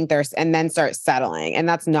then and then start settling. And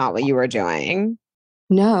that's not what you were doing.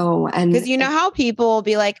 No. And because you know how people will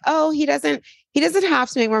be like, oh, he doesn't have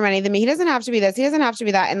to make more money than me. He doesn't have to be this. He doesn't have to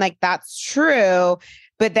be that. And like, that's true.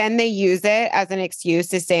 But then they use it as an excuse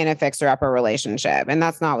to stay in a fixer upper relationship. And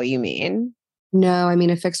that's not what you mean. No, I mean,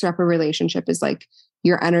 a fixer upper relationship is like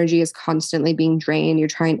your energy is constantly being drained.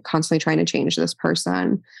 You're constantly trying to change this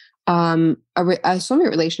person. A soulmate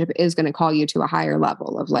relationship is going to call you to a higher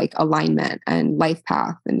level of like alignment and life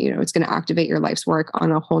path. And, it's going to activate your life's work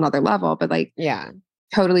on a whole nother level, but like, yeah,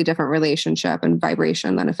 totally different relationship and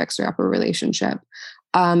vibration than a fixer upper relationship.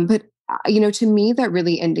 But to me, that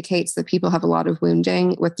really indicates that people have a lot of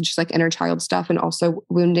wounding with just like inner child stuff and also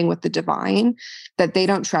wounding with the divine, that they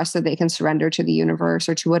don't trust that they can surrender to the universe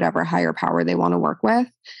or to whatever higher power they want to work with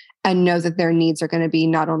and know that their needs are going to be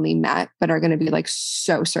not only met, but are going to be like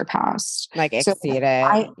so surpassed. like So exceeded.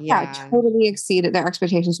 Totally exceeded. Their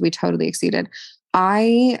expectations will be totally exceeded.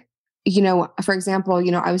 For example,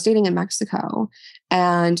 I was dating in Mexico,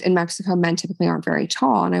 and in Mexico, men typically aren't very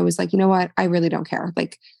tall. And I was like, you know what? I really don't care.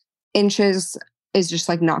 Like inches is just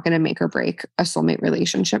like not going to make or break a soulmate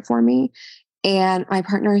relationship for me. And my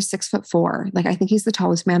partner is 6'4". Like I think he's the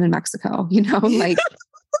tallest man in Mexico, like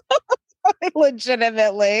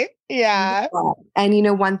legitimately. Yeah.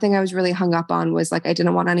 And one thing I was really hung up on was like I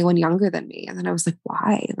didn't want anyone younger than me. And then I was like,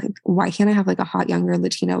 why? Like, why can't I have like a hot younger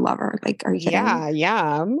Latino lover? Like, are you kidding?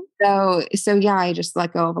 Yeah. So yeah, I just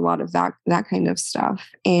let go of a lot of that kind of stuff.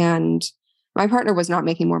 And my partner was not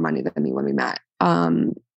making more money than me when we met.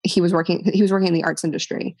 He was working in the arts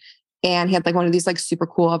industry, and he had like one of these like super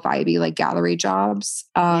cool vibey like gallery jobs.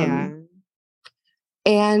 And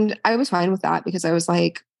I was fine with that because I was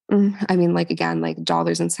like, I mean, like, again, like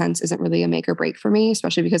dollars and cents isn't really a make or break for me,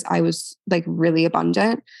 especially because I was like really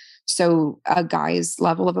abundant. So a guy's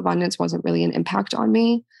level of abundance wasn't really an impact on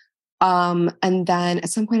me. And then at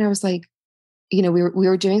some point I was like, we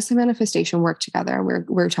were doing some manifestation work together. We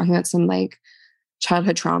were talking about some like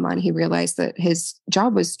childhood trauma, and he realized that his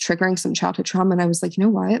job was triggering some childhood trauma. And I was like, you know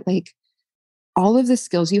what? Like all of the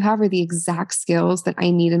skills you have are the exact skills that I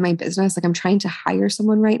need in my business. Like I'm trying to hire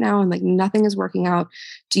someone right now and like nothing is working out.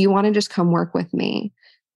 Do you want to just come work with me?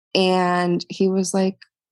 And he was like,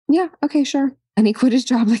 yeah, okay, sure. And he quit his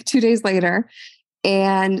job like 2 days later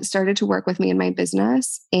and started to work with me in my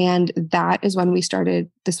business. And that is when we started.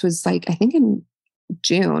 This was like, I think in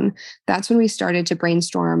June, that's when we started to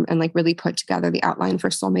brainstorm and like really put together the outline for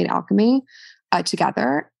Soulmate Alchemy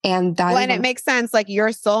together. And it makes sense. Like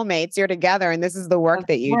you're soulmates, you're together, and this is the work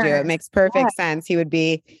that you do. It makes perfect sense. He would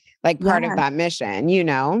be like part of that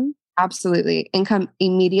mission, Absolutely. Income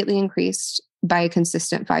immediately increased by a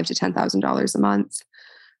consistent $5,000 to $10,000 a month.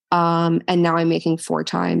 And now I'm making 4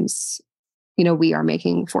 times, we are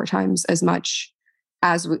making 4 times as much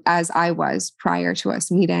as I was prior to us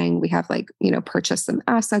meeting. We have like, purchased some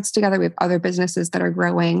assets together. We have other businesses that are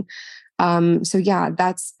growing. So yeah,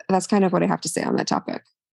 that's kind of what I have to say on that topic.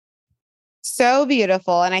 So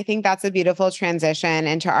beautiful. And I think that's a beautiful transition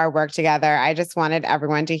into our work together. I just wanted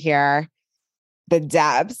everyone to hear the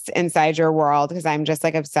depths inside your world because I'm just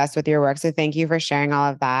like obsessed with your work. So thank you for sharing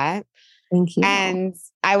all of that. Thank you. And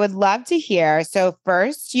I would love to hear. So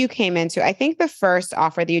first you came into, I think the first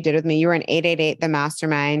offer that you did with me, you were in 888, the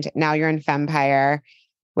mastermind. Now you're in Femmepire,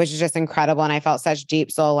 which is just incredible. And I felt such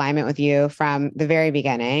deep soul alignment with you from the very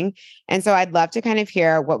beginning. And so I'd love to kind of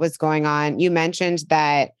hear what was going on. You mentioned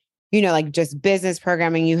that, like just business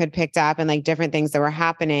programming you had picked up and like different things that were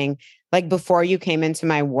happening like before you came into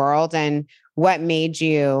my world, and what made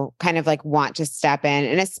you kind of like want to step in.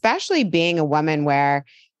 And especially being a woman where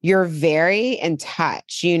you're very in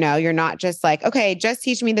touch, you're not just like, okay, just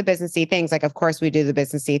teach me the businessy things. Like, of course we do the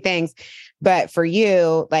businessy things, but for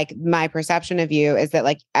you, like my perception of you is that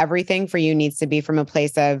like everything for you needs to be from a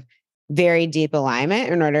place of very deep alignment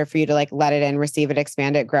in order for you to like let it in, receive it,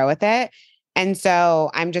 expand it, grow with it. And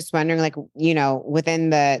so I'm just wondering, like, within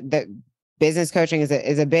the business coaching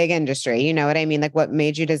is a big industry. You know what I mean? Like what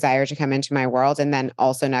made you desire to come into my world? And then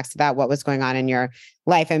also next to that, what was going on in your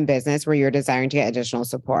life and business where you're desiring to get additional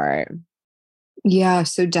support? Yeah.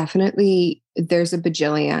 So definitely there's a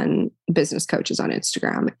bajillion business coaches on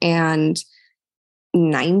Instagram, and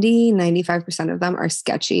 95% of them are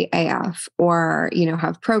sketchy AF, or,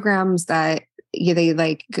 have programs that they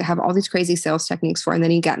like have all these crazy sales techniques for. And then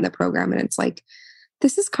you get in the program and it's like,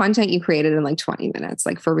 this is content you created in like 20 minutes.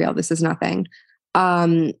 Like for real, this is nothing.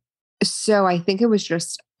 Um, so I think it was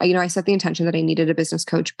just, I set the intention that I needed a business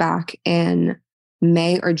coach back in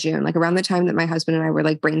May or June, like around the time that my husband and I were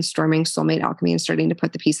like brainstorming Soulmate Alchemy and starting to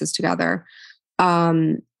put the pieces together.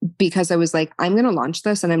 Um, because I was like, I'm going to launch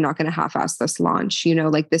this and I'm not going to half-ass this launch.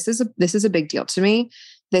 Like this is a big deal to me.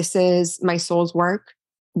 This is my soul's work.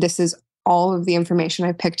 This is all of the information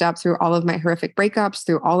I've picked up through all of my horrific breakups,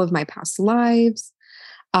 through all of my past lives.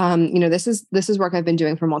 This is work I've been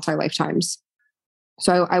doing for multi-lifetimes.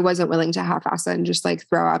 So I wasn't willing to half-ass it and just like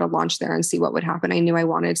throw out a launch there and see what would happen. I knew I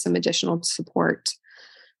wanted some additional support.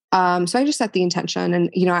 So I just set the intention, and,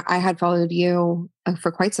 I had followed you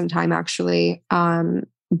for quite some time actually.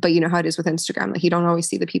 But you know how it is with Instagram, like you don't always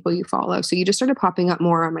see the people you follow. So you just started popping up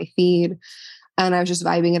more on my feed, and I was just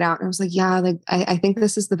vibing it out. And I was like, yeah, like I think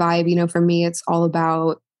this is the vibe. For me, it's all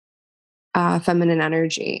about feminine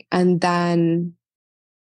energy. And then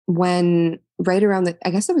when right around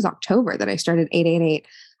I guess it was October that I started 888,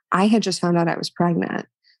 I had just found out I was pregnant.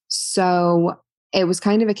 So it was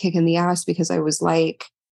kind of a kick in the ass, because I was like,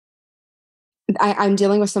 I'm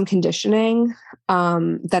dealing with some conditioning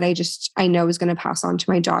that I know is going to pass on to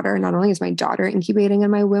my daughter. Not only is my daughter incubating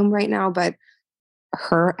in my womb right now, but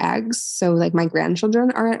her eggs. So like my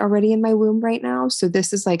grandchildren are already in my womb right now. So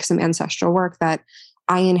this is like some ancestral work that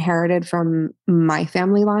I inherited from my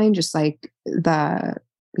family line, just like the,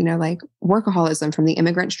 like workaholism from the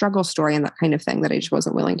immigrant struggle story and that kind of thing that I just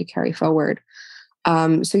wasn't willing to carry forward.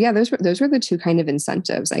 So yeah, those were the two kind of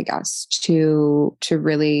incentives, I guess, to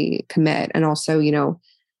really commit. And also,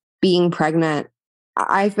 being pregnant,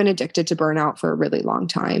 I've been addicted to burnout for a really long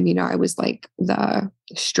time. I was like the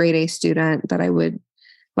straight A student that I would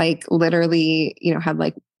like literally, had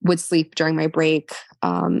like would sleep during my break.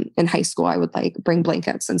 In high school, I would like bring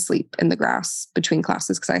blankets and sleep in the grass between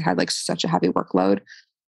classes because I had like such a heavy workload.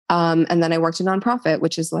 And then I worked in nonprofit,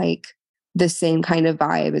 which is like the same kind of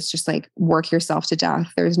vibe. It's just like work yourself to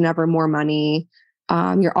death. There's never more money.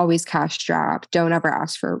 You're always cash strapped. Don't ever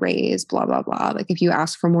ask for a raise, blah, blah, blah. Like if you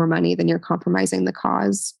ask for more money, then you're compromising the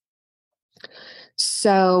cause.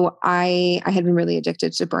 So I had been really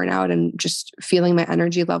addicted to burnout, and just feeling my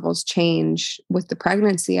energy levels change with the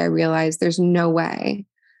pregnancy. I realized there's no way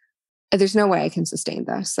I can sustain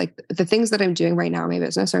this. Like the things that I'm doing right now in my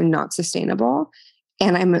business are not sustainable.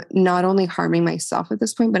 And I'm not only harming myself at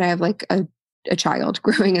this point, but I have like a child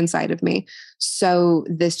growing inside of me. So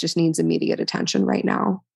this just needs immediate attention right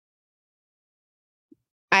now.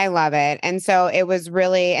 I love it. And so it was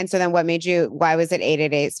really, and so then why was it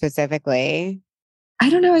 888 specifically? I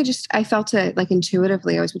don't know. I felt it like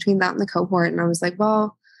intuitively. I was between that and the cohort, and I was like,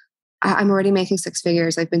 well, I'm already making six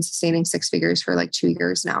figures. I've been sustaining six figures for like 2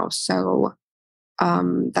 years now. So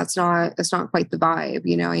that's not quite the vibe.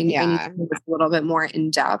 I need to do this a little bit more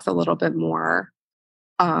in depth, a little bit more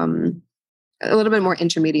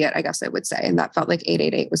intermediate, I guess I would say. And that felt like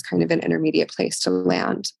 888 was kind of an intermediate place to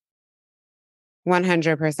land.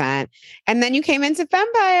 100%. And then you came into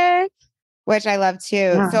Fempire, which I love too.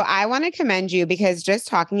 Yeah. So I want to commend you, because just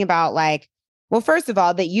talking about like, well, first of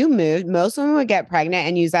all, that you moved, most women would get pregnant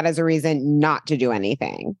and use that as a reason not to do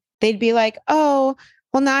anything. They'd be like, oh,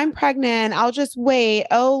 well, now I'm pregnant, I'll just wait.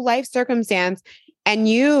 Oh, life circumstance. And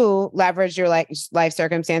you leveraged your life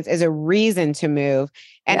circumstance as a reason to move,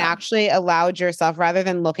 and actually allowed yourself, rather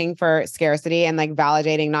than looking for scarcity and like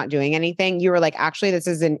validating not doing anything, you were like, actually, this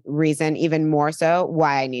is a reason even more so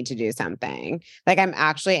why I need to do something. Like I'm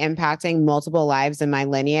actually impacting multiple lives in my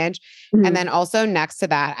lineage. Mm-hmm. And then also next to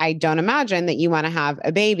that, I don't imagine that you want to have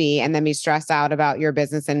a baby and then be stressed out about your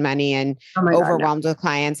business and money and overwhelmed with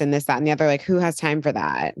clients and this, that, and the other. Like who has time for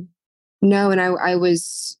that? No. And I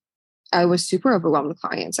was super overwhelmed with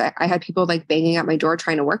clients. I had people like banging at my door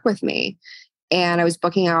trying to work with me. And I was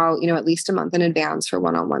booking out, at least a month in advance for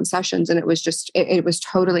one-on-one sessions. And it was just, it was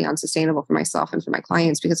totally unsustainable for myself and for my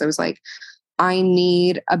clients, because I was like, I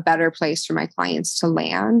need a better place for my clients to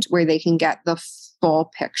land where they can get the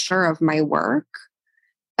full picture of my work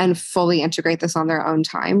and fully integrate this on their own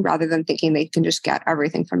time, rather than thinking they can just get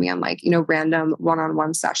everything from me on like, random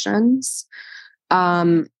one-on-one sessions.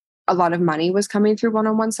 A lot of money was coming through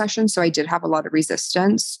one-on-one sessions. So I did have a lot of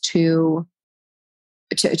resistance to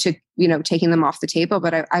taking them off the table.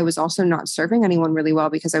 But I was also not serving anyone really well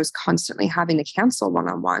because I was constantly having to cancel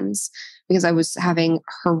one-on-ones because I was having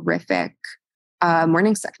horrific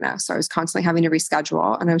morning sickness. So I was constantly having to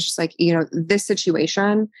reschedule. And I was just like, this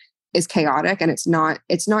situation is chaotic and it's not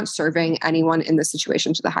serving anyone in the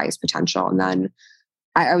situation to the highest potential. And then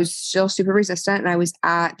I was still super resistant. And I was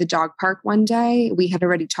at the dog park one day. We had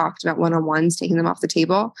already talked about one-on-ones, taking them off the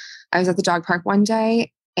table. I was at the dog park one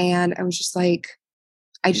day and I was just like,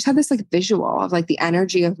 I just had this like visual of like the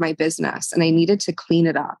energy of my business and I needed to clean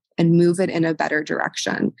it up and move it in a better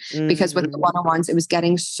direction because with the one-on-ones, it was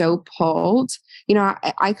getting so pulled.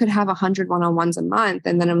 I could have 100 one-on-ones a month.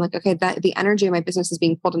 And then I'm like, okay, that the energy of my business is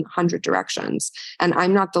being pulled in 100 directions. And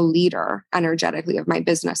I'm not the leader energetically of my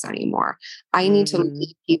business anymore. I need to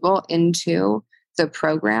lead people into the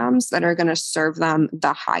programs that are going to serve them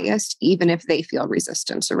the highest, even if they feel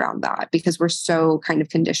resistance around that, because we're so kind of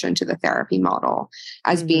conditioned to the therapy model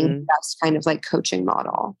as being the best kind of like coaching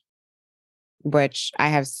model. Which I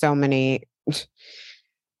have so many,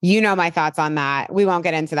 my thoughts on that. We won't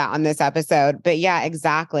get into that on this episode, but yeah,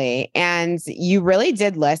 exactly. And you really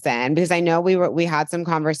did listen because I know we had some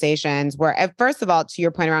conversations where, first of all, to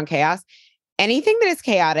your point around chaos, anything that is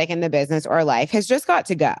chaotic in the business or life has just got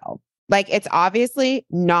to go. Like it's obviously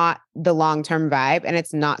not the long-term vibe and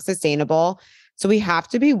it's not sustainable. So we have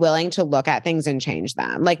to be willing to look at things and change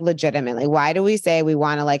them. Like legitimately, why do we say we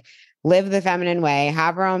want to like live the feminine way,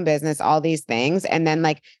 have our own business, all these things, and then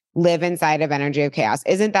like live inside of energy of chaos?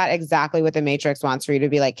 Isn't that exactly what the Matrix wants for you to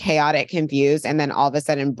be like chaotic, confused, and then all of a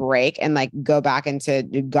sudden break and like go back into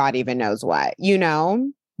God even knows what, Yeah.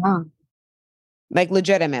 Like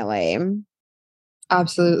legitimately.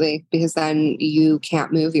 Absolutely. Because then you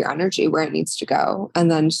can't move your energy where it needs to go. And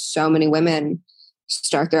then so many women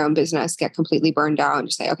start their own business, get completely burned out and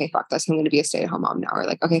just say, okay, fuck this. I'm going to be a stay-at-home mom now. Or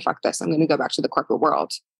like, okay, fuck this. I'm going to go back to the corporate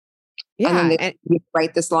world. Yeah. And then they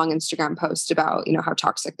write this long Instagram post about, how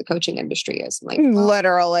toxic the coaching industry is. I'm like,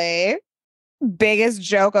 literally biggest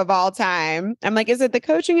joke of all time. I'm like, is it the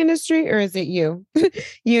coaching industry or is it you?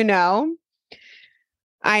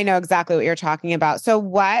 I know exactly what you're talking about. So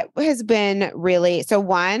what has been really, so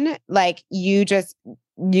one, like you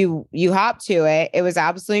hopped to it. It was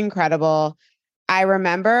absolutely incredible. I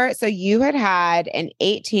remember, so you had an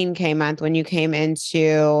 18K month when you came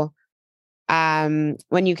into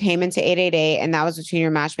 888, and that was between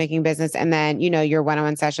your matchmaking business and then, your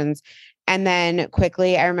one-on-one sessions. And then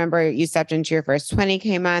quickly, I remember you stepped into your first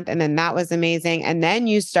 20K month and then that was amazing. And then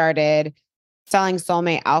you started selling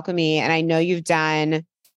Soulmate Alchemy. And I know you've done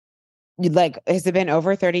has it been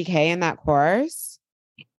over 30K in that course?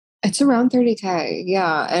 It's around 30K.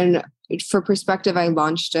 Yeah. And for perspective, I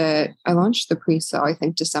launched the pre-sale, I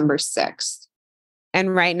think December 6th.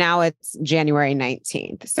 And right now it's January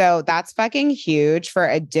 19th. So that's fucking huge for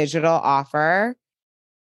a digital offer.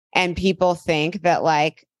 And people think that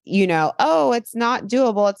like, oh, it's not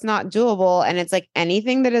doable. It's not doable. And it's like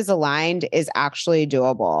anything that is aligned is actually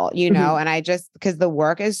doable, and I just, because the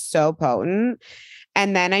work is so potent.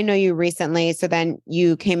 And then I know you recently, so then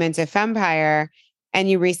you came into Femmepire and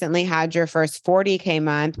you recently had your first 40K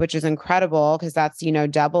month, which is incredible because that's,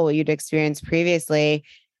 double what you'd experienced previously.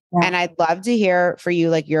 Yeah. And I'd love to hear for you,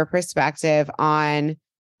 like your perspective on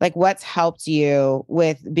like what's helped you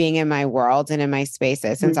with being in my world and in my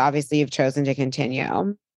spaces, since obviously you've chosen to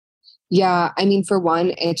continue. Yeah. I mean, for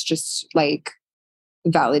one, it's just like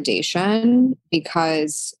validation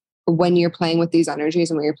because when you're playing with these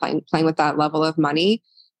energies and when you're playing with that level of money,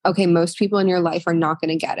 okay, most people in your life are not going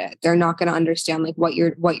to get it. They're not going to understand like what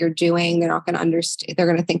you're doing. They're not going to understand. They're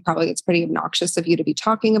going to think probably it's pretty obnoxious of you to be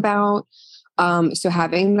talking about. So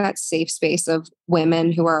having that safe space of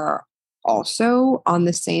women who are also on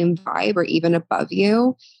the same vibe or even above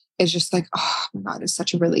you is just like, oh my God, it's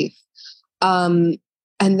such a relief.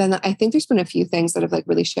 And then I think there's been a few things that have like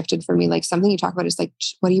really shifted for me. Like something you talk about is like,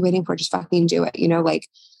 what are you waiting for? Just fucking do it. Like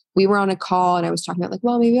we were on a call and I was talking about like,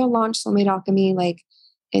 well, maybe I'll launch Soulmate Alchemy like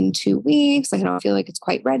in 2 weeks. Like I don't feel like it's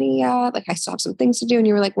quite ready yet. Like I still have some things to do. And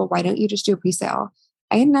you were like, well, why don't you just do a pre-sale?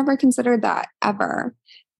 I had never considered that ever.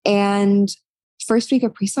 And first week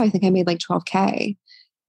of pre-sale, I think I made like 12K.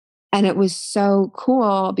 And it was so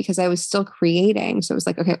cool because I was still creating. So it was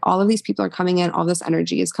like, okay, all of these people are coming in, all this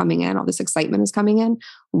energy is coming in, all this excitement is coming in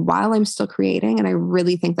while I'm still creating. And I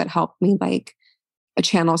really think that helped me like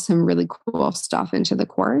channel some really cool stuff into the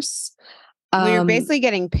course. Well, you're basically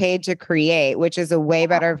getting paid to create, which is a way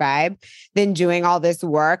better vibe than doing all this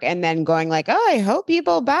work and then going like, oh, I hope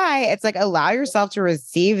people buy. It's like allow yourself to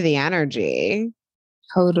receive the energy.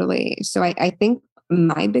 Totally. So I think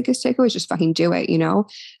my biggest takeaway is just fucking do it, you know?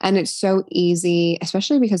 And it's so easy,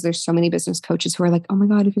 especially because there's so many business coaches who are like, oh my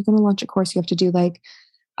God, if you're going to launch a course, you have to do like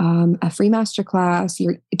a free masterclass.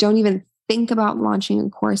 You don't even think about launching a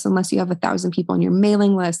course unless you have 1,000 people on your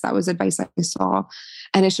mailing list. That was advice I saw.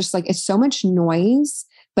 And it's just like, it's so much noise,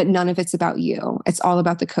 but none of it's about you. It's all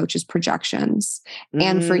about the coach's projections.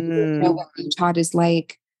 And for you know, what you taught is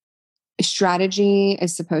like, strategy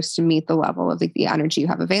is supposed to meet the level of like the energy you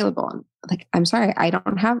have available. And like, I'm sorry,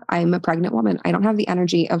 I'm a pregnant woman. I don't have the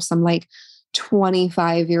energy of some like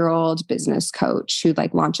 25-year-old business coach who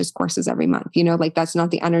like launches courses every month. You know, like that's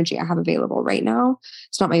not the energy I have available right now.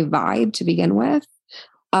 It's not my vibe to begin with.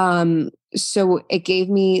 So it gave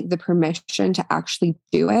me the permission to actually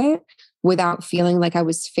do it without feeling like I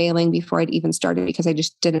was failing before I'd even started, because I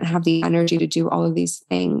just didn't have the energy to do all of these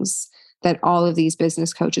things that all of these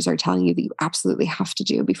business coaches are telling you that you absolutely have to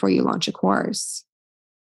do before you launch a course.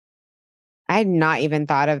 I had not even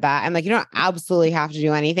thought of that. I'm like, you don't absolutely have to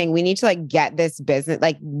do anything. We need to like get this business,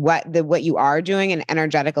 like what you are doing in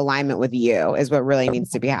energetic alignment with you is what really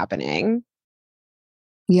needs to be happening.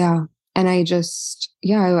 Yeah. And I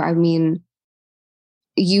mean,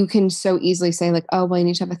 you can so easily say like, oh, well, I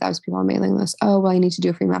need to have 1,000 people on mailing list. Oh, well, I need to do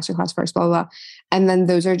a free masterclass first, blah, blah, blah. And then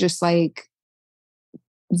those are just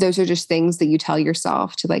things that you tell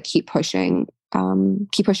yourself to like keep pushing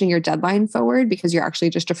your deadline forward, because you're actually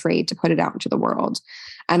just afraid to put it out into the world.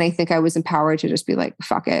 And I think I was empowered to just be like,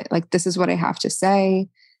 fuck it. Like, this is what I have to say.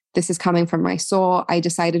 This is coming from my soul. I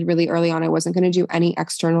decided really early on, I wasn't going to do any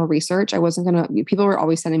external research. People were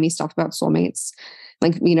always sending me stuff about soulmates.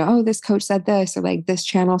 Like, you know, oh, this coach said this, or like this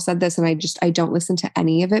channel said this. And I don't listen to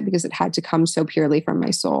any of it because it had to come so purely from my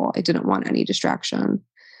soul. I didn't want any distraction.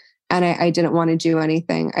 And I didn't want to do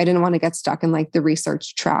anything. I didn't want to get stuck in like the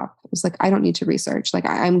research trap. It was like, I don't need to research. Like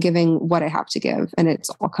I'm giving what I have to give, and it's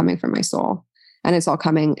all coming from my soul, and it's all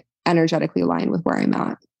coming energetically aligned with where I'm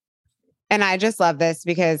at. And I just love this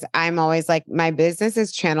because I'm always like, my business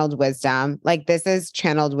is channeled wisdom. Like this is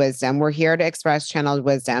channeled wisdom. We're here to express channeled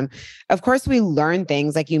wisdom. Of course, we learn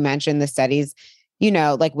things like you mentioned, the studies, you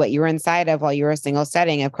know, like what you were inside of while you were single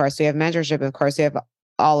studying. Of course, we have mentorship. Of course, we have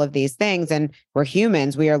all of these things, and we're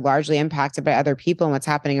humans. We are largely impacted by other people and what's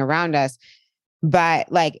happening around us.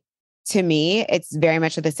 But like, to me, it's very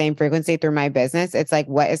much at the same frequency through my business. It's like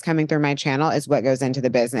what is coming through my channel is what goes into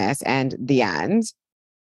the business and the end.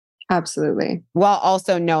 Absolutely. While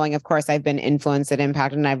also knowing, of course, I've been influenced and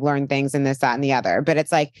impacted and I've learned things in this, that, and the other. But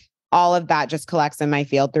it's like all of that just collects in my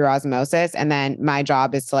field through osmosis. And then my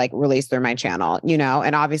job is to like release through my channel, you know,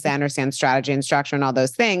 and obviously I understand strategy and structure and all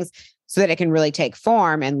those things so that it can really take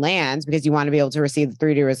form and land, because you want to be able to receive the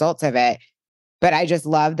 3D results of it. But I just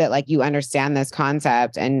love that like you understand this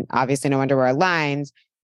concept, and obviously no wonder we're aligned,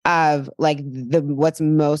 of like what's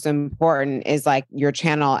most important is like your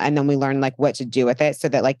channel. And then we learn like what to do with it so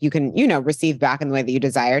that like you can, you know, receive back in the way that you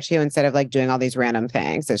desire to, instead of like doing all these random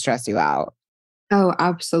things that stress you out. Oh,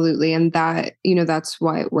 absolutely. And that, you know, that's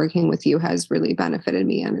why working with you has really benefited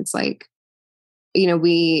me. And it's like, you know,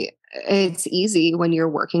 it's easy when you're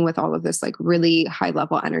working with all of this like really high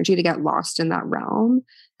level energy to get lost in that realm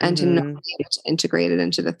and to not be able to integrate it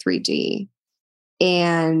into the 3D.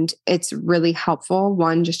 And it's really helpful,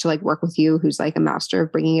 one, just to like work with you, who's like a master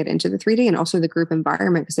of bringing it into the 3D, and also the group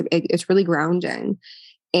environment, because it's really grounding.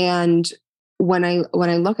 And when I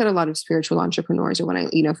look at a lot of spiritual entrepreneurs, or when I,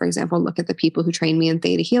 you know, for example, look at the people who train me in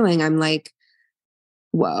theta healing, I'm like,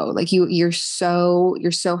 whoa, like you're so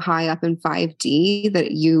high up in 5D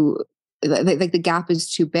that like the gap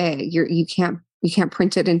is too big. You can't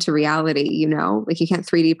print it into reality, you know, like you can't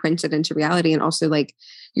 3D print it into reality. And also like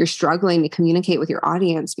you're struggling to communicate with your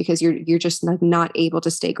audience because you're just like not able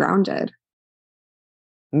to stay grounded.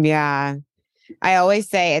 Yeah. I always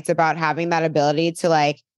say it's about having that ability to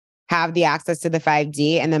like have the access to the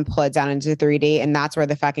 5D and then pull it down into 3D. And that's where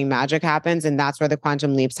the fucking magic happens. And that's where the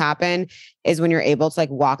quantum leaps happen, is when you're able to like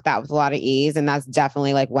walk that with a lot of ease. And that's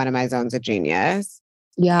definitely like one of my zones of genius.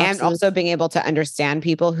 Yeah. And Absolutely. also being able to understand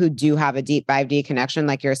people who do have a deep 5D connection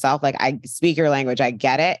like yourself. Like I speak your language, I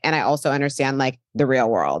get it. And I also understand like the real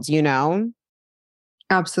world, you know?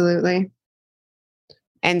 Absolutely.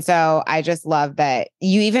 And so I just love that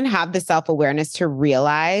you even have the self-awareness to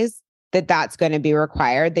realize that that's going to be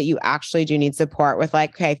required, that you actually do need support with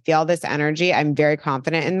like, okay, I feel this energy. I'm very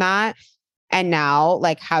confident in that. And now,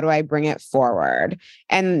 like, how do I bring it forward?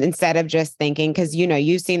 And instead of just thinking, because, you know,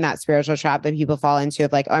 you've seen that spiritual trap that people fall into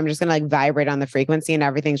of like, oh, I'm just going to like vibrate on the frequency and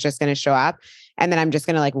everything's just going to show up. And then I'm just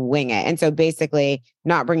going to like wing it. And so basically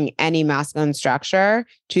not bringing any masculine structure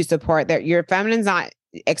to support that your feminine's not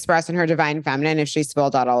expressing her divine feminine if she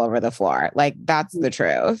spilled out all over the floor. Like that's the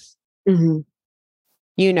truth. Mm-hmm.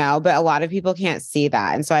 but a lot of people can't see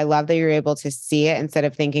that. And so I love that you're able to see it instead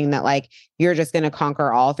of thinking that like you're just going to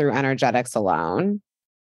conquer all through energetics alone.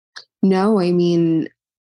 No, I mean,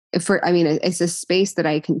 it's a space that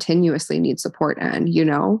I continuously need support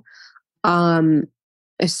in, um,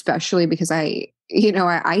 especially because I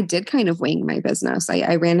did kind of wing my business.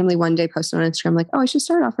 I randomly one day posted on Instagram, like, oh, I should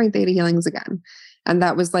start offering theta healings again. And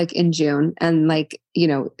that was like in June. And like,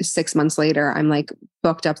 6 months later, I'm like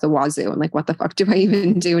booked up the wazoo. And like, what the fuck do I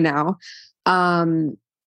even do now?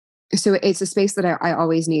 So it's a space that I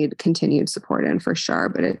always need continued support in for sure.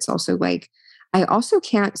 But it's also like, I also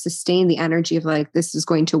can't sustain the energy of like, this is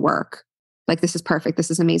going to work. Like, this is perfect. This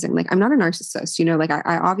is amazing. Like, I'm not a narcissist, like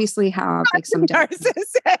I obviously have like some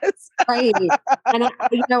narcissists. right. And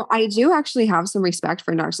I do actually have some respect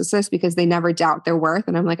for narcissists because they never doubt their worth.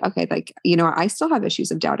 And I'm like, okay, like, I still have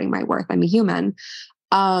issues of doubting my worth. I'm a human.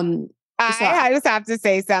 I just have to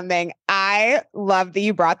say something. I love that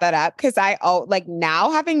you brought that up because like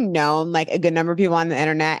now having known like a good number of people on the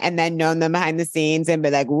internet and then known them behind the scenes and be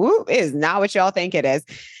like, whoop, it is not what y'all think it is.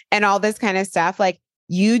 And all this kind of stuff. Like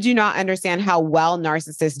you do not understand how well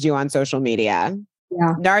narcissists do on social media.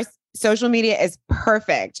 Yeah. Social media is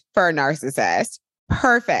perfect for a narcissist.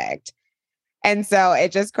 Perfect. And so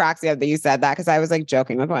it just cracks me up that you said that because I was like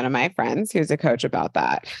joking with one of my friends who's a coach about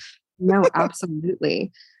that. No,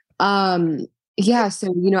 absolutely. Yeah.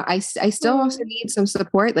 So, I still also need some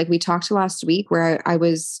support. Like we talked last week where I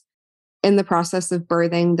was in the process of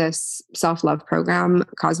birthing this self-love program,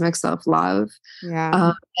 Cosmic Self-Love.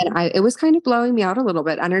 Yeah. And it was kind of blowing me out a little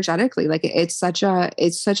bit energetically. Like it's such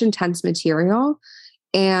intense material.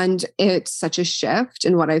 And it's such a shift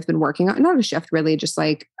in what I've been working on. Not a shift, really, just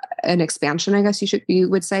like an expansion, I guess you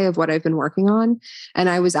would say, of what I've been working on. And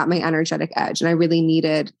I was at my energetic edge and I really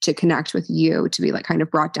needed to connect with you to be like kind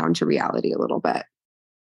of brought down to reality a little bit.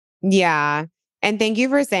 Yeah. And thank you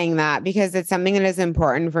for saying that because it's something that is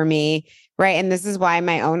important for me. Right. And this is why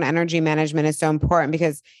my own energy management is so important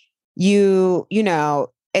because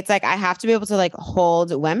it's like I have to be able to like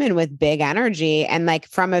hold women with big energy and like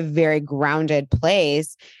from a very grounded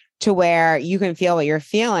place to where you can feel what you're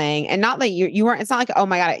feeling and not like you weren't, it's not like, oh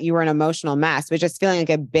my God, you were an emotional mess, but just feeling like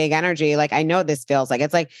a big energy. Like I know what this feels like.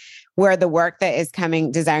 It's like where the work that is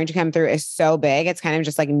desiring to come through is so big. It's kind of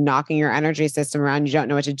just like knocking your energy system around. You don't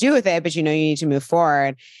know what to do with it, but you need to move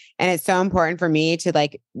forward. And it's so important for me to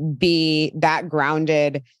like be that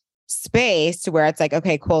grounded space to where it's like,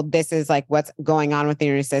 okay, cool. This is like what's going on within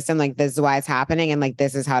your system. Like this is why it's happening. And like,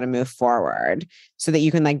 this is how to move forward so that you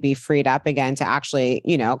can like be freed up again to actually,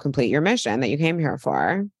 complete your mission that you came here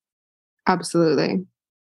for. Absolutely.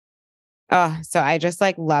 Oh, so I just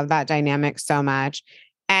like love that dynamic so much.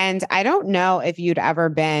 And I don't know if you'd ever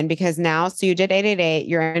been because now, so you did 888,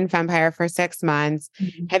 you're in Femmepire for 6 months.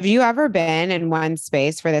 Mm-hmm. Have you ever been in one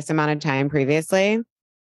space for this amount of time previously?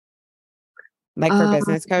 Like for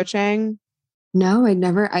business coaching? No,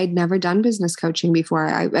 I'd never done business coaching before.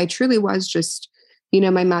 I truly was just,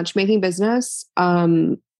 my matchmaking business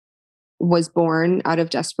was born out of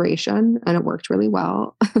desperation and it worked really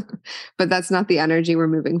well. But that's not the energy we're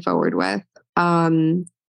moving forward with. So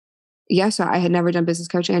I had never done business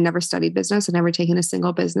coaching. I never studied business. I'd never taken a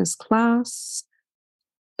single business class.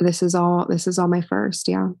 This is all my first.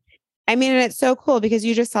 Yeah. I mean, and it's so cool because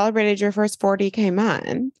you just celebrated your first 40K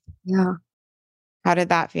month. Yeah. How did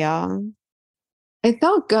that feel? It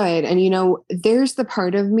felt good. And, there's the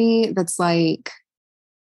part of me that's like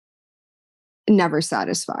never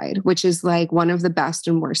satisfied, which is like one of the best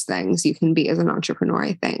and worst things you can be as an entrepreneur,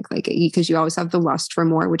 I think. Like, because you always have the lust for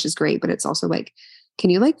more, which is great. But it's also like,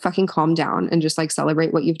 can you like fucking calm down and just like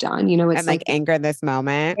celebrate what you've done? It's and like anchor this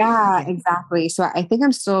moment. Yeah, exactly. So I think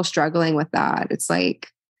I'm still struggling with that. It's like,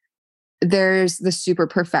 there's still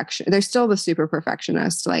the super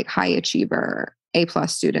perfectionist, like high achiever, A+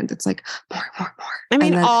 student that's like more. I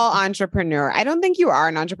mean, all entrepreneur. I don't think you are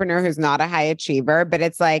an entrepreneur who's not a high achiever, but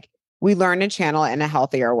it's like we learn to channel it in a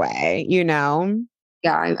healthier way, Yeah,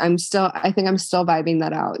 I think I'm still vibing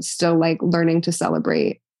that out. Still like learning to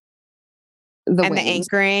celebrate the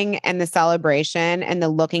anchoring and the celebration and the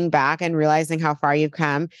looking back and realizing how far you've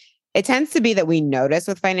come. It tends to be that we notice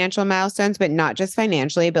with financial milestones, but not just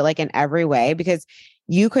financially, but like in every way, because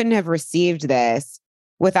you couldn't have received this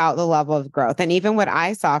without the level of growth. And even what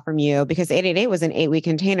I saw from you, because 888 was an 8-week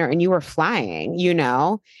container and you were flying,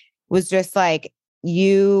 was just like,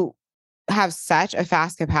 you have such a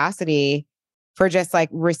fast capacity for just like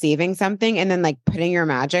receiving something and then like putting your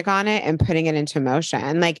magic on it and putting it into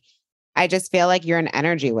motion. Like, I just feel like you're an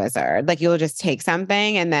energy wizard. Like you'll just take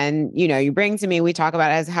something and then, you bring to me, we talk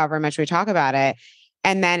about it as however much we talk about it.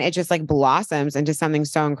 And then it just like blossoms into something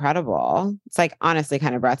so incredible. It's like honestly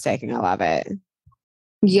kind of breathtaking. I love it.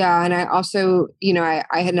 Yeah. And I also, I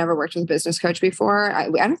had never worked with a business coach before. I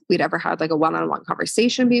don't think we'd ever had like a one-on-one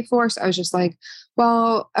conversation before. So I was just like,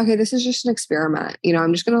 well, okay, this is just an experiment.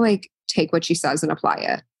 I'm just going to like take what she says and apply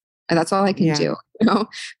it. And that's all I can Yeah. do.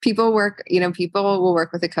 People will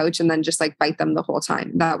work with a coach and then just like bite them the whole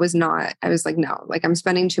time. That was not, I was like, no, like I'm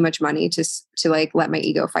spending too much money to like let my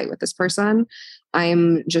ego fight with this person.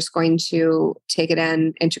 I'm just going to take it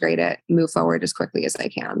in, integrate it, move forward as quickly as I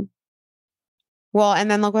can. Well,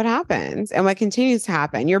 and then look what happens and what continues to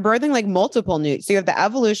happen. You're birthing like multiple new. So you have the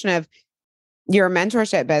evolution of your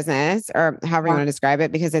mentorship business or however you want to describe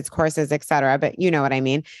it, because it's courses, et cetera, but you know what I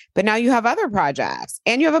mean? But now you have other projects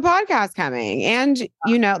and you have a podcast coming and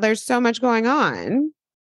there's so much going on.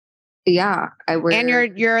 Yeah. And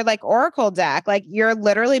you're like Oracle deck, like you're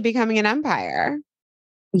literally becoming an empire.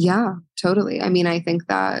 Yeah, totally. I mean, I think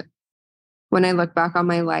that when I look back on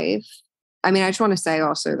my life, I mean, I just want to say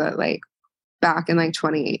also that like back in like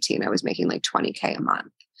 2018, I was making like 20K a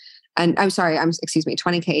month. And I'm sorry, excuse me,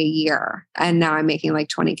 20K a year. And now I'm making like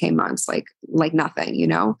 20K months, like nothing.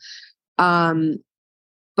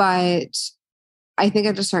 But I think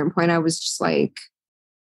at a certain point I was just like,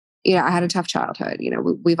 I had a tough childhood.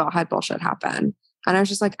 We've all had bullshit happen. And I was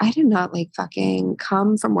just like, I did not like fucking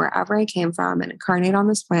come from wherever I came from and incarnate on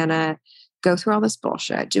this planet, go through all this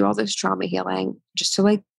bullshit, do all this trauma healing just to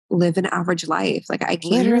like live an average life. Like I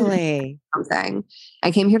came Literally. here something.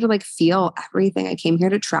 I came here to like feel everything. I came here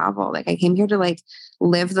to travel. Like I came here to like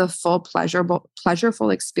live the full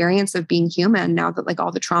pleasureful experience of being human now that like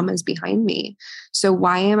all the trauma is behind me. So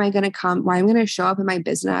why am I going to show up in my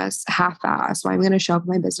business half-assed? Why am I going to show up in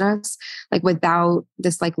my business like without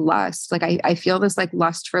this like lust? Like I feel this like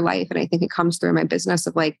lust for life. And I think it comes through my business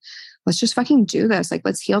of like, let's just fucking do this. Like,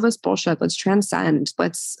 let's heal this bullshit. Let's transcend.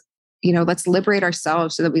 Let's liberate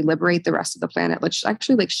ourselves so that we liberate the rest of the planet. Let's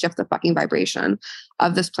actually like shift the fucking vibration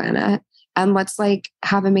of this planet. And let's like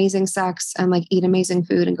have amazing sex and like eat amazing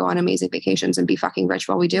food and go on amazing vacations and be fucking rich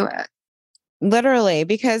while we do it. Literally,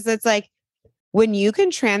 because it's like when you can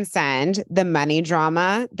transcend the money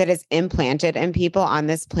drama that is implanted in people on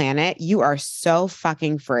this planet, you are so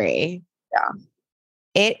fucking free. Yeah.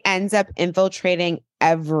 It ends up infiltrating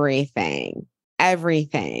everything,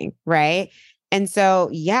 right? And so,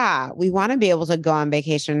 yeah, we want to be able to go on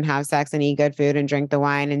vacation and have sex and eat good food and drink the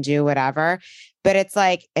wine and do whatever. But it's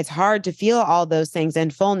like, it's hard to feel all those things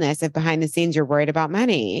in fullness if behind the scenes you're worried about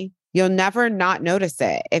money. You'll never not notice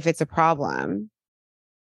it if it's a problem.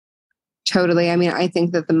 Totally. I mean, I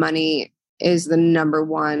think that the money is the number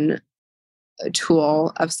one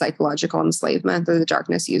tool of psychological enslavement that the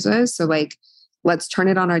darkness uses. So like, let's turn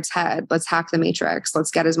it on its head. Let's hack the matrix. Let's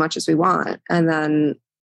get as much as we want. And then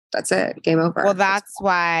that's it. Game over. Well, that's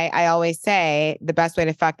why I always say the best way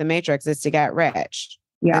to fuck the matrix is to get rich.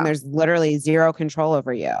 Yeah. And there's literally zero control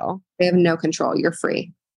over you. They have no control. You're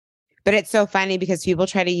free. But it's so funny because people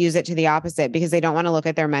try to use it to the opposite because they don't want to look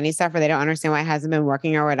at their money stuff or they don't understand why it hasn't been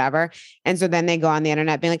working or whatever. And so then they go on the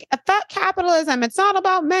internet being like, fuck capitalism. It's not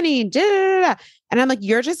about money. Da, da, da. And I'm like,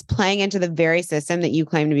 you're just playing into the very system that you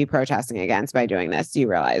claim to be protesting against by doing this. Do you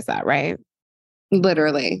realize that, right?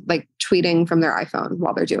 Literally, like tweeting from their iPhone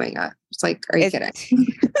while they're doing it. It's like, are you kidding?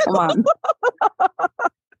 Come on.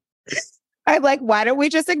 I'm like, why don't we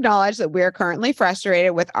just acknowledge that we're currently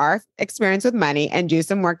frustrated with our experience with money and do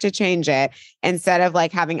some work to change it instead of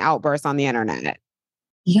like having outbursts on the internet?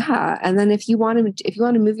 Yeah. And then if you want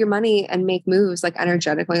to move your money and make moves like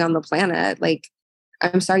energetically on the planet, like,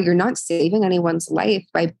 I'm sorry, you're not saving anyone's life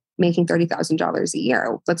by making $30,000 a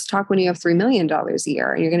year. Let's talk when you have $3 million a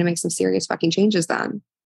year and you're going to make some serious fucking changes then.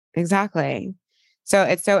 Exactly. So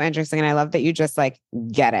it's so interesting. And I love that you just like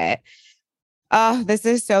get it. Oh, this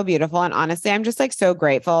is so beautiful. And honestly, I'm just like so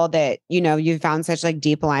grateful that, you found such like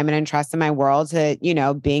deep alignment and trust in my world to,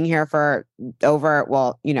 being here for over,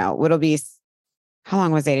 it'll be, how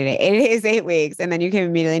long was 8 days? 8 days, 8 weeks. And then you came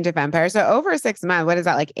immediately into Femmepire. So over 6 months, what is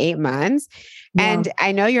that, like 8 months? Yeah. And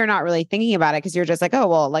I know you're not really thinking about it because you're just like, oh,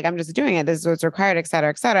 well, like I'm just doing it. This is what's required, et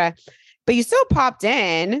cetera, et cetera. But you still popped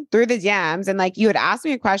in through the DMs and like you had asked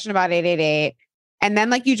me a question about 888. And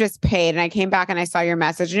then like you just paid and I came back and I saw your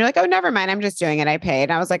message and you're like, oh, never mind. I'm just doing it. I paid.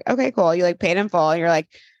 And I was like, okay, cool. You like paid in full. And you're like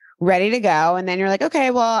ready to go. And then you're like,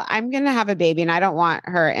 okay, well, I'm going to have a baby and I don't want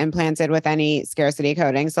her implanted with any scarcity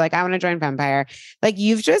coding. So like, I want to join Femmepire. Like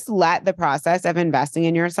you've just let the process of investing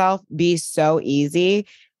in yourself be so easy.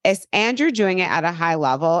 And you're doing it at a high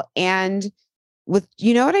level. And with,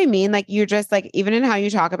 you know what I mean? Like you're just like, even in how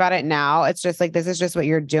you talk about it now, it's just like, this is just what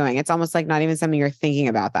you're doing. It's almost like not even something you're thinking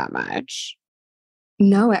about that much.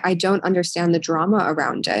 No, I don't understand the drama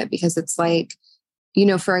around it because it's like,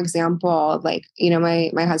 for example, like,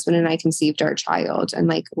 my husband and I conceived our child and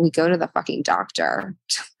like we go to the fucking doctor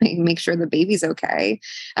to like make sure the baby's okay.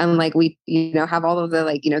 And like we, have all of the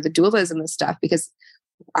like, the doulas and the stuff because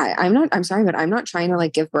I'm sorry, but I'm not trying to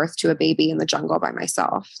like give birth to a baby in the jungle by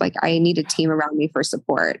myself. Like I need a team around me for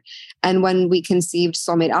support. And when we conceived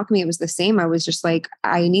Soulmate Alchemy, it was the same. I was just like,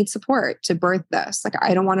 I need support to birth this. Like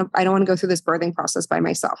I don't want to go through this birthing process by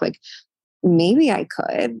myself. Like maybe I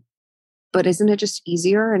could, but isn't it just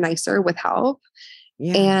easier and nicer with help?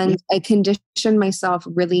 Yeah. And I conditioned myself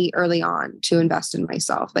really early on to invest in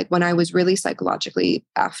myself. Like when I was really psychologically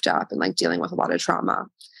effed up and like dealing with a lot of trauma,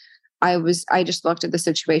 I just looked at the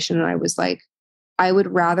situation and I was like, I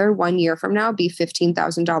would rather 1 year from now be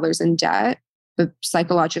 $15,000 in debt, but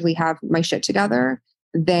psychologically have my shit together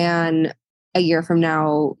than a year from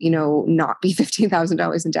now, not be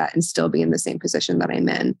 $15,000 in debt and still be in the same position that I'm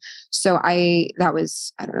in. So that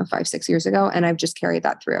was, I don't know, 5-6 years ago. And I've just carried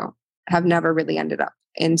that through. Have never really ended up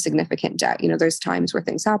in significant debt. There's times where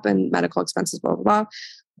things happen, medical expenses, blah, blah, blah.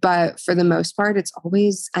 But for the most part, it's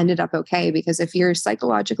always ended up okay because if you're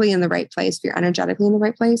psychologically in the right place, if you're energetically in the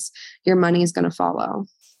right place, your money is going to follow.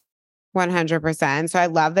 100%. So I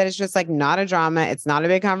love that it's just like not a drama. It's not a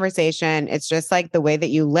big conversation. It's just like the way that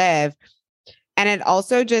you live. And it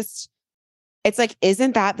also just, it's like,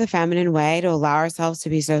 isn't that the feminine way to allow ourselves to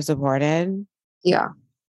be so supported? Yeah.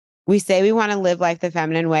 We say we want to live life the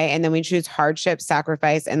feminine way, and then we choose hardship,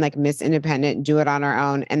 sacrifice, and like miss independent, do it on our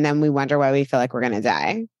own. And then we wonder why we feel like we're going to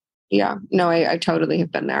die. Yeah. No, I totally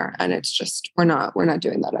have been there. And it's just, we're not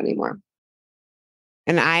doing that anymore.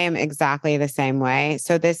 And I am exactly the same way.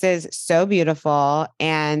 So this is so beautiful.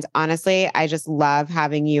 And honestly, I just love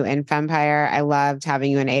having you in Fempire. I loved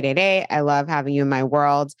having you in 888. I love having you in my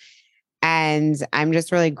world. And I'm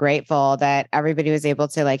just really grateful that everybody was able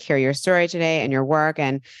to like hear your story today and your work.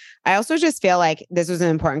 And I also just feel like this was an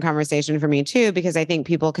important conversation for me too, because I think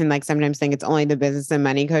people can like sometimes think it's only the business and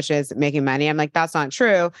money coaches making money. I'm like, that's not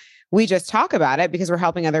true. We just talk about it because we're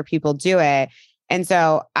helping other people do it. And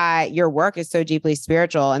so your work is so deeply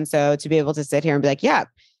spiritual. And so to be able to sit here and be like, yeah,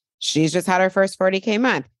 she's just had her first 40K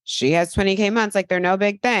month. She has 20K months. Like they're no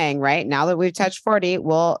big thing, right? Now that we've touched 40,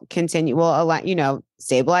 we'll continue,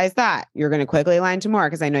 stabilize that. You're going to quickly align to more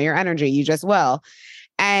because I know your energy. You just will.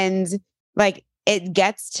 And like, it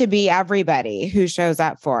gets to be everybody who shows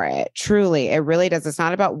up for it. Truly, it really does. It's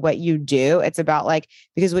not about what you do. It's about like,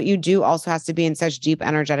 because what you do also has to be in such deep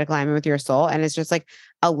energetic alignment with your soul. And it's just like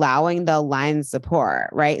allowing the aligned support,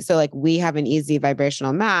 right? So like we have an easy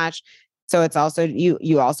vibrational match. So it's also,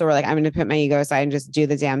 you also were like, I'm going to put my ego aside and just do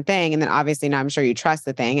the damn thing. And then obviously now I'm sure you trust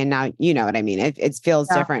the thing. And now, you know what I mean? It feels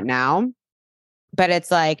different now, but it's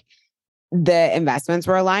like, the investments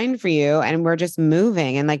were aligned for you and we're just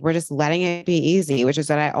moving and like we're just letting it be easy, which is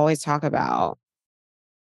what I always talk about.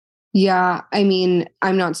 Yeah. I mean,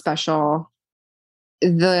 I'm not special.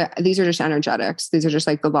 These are just energetics. These are just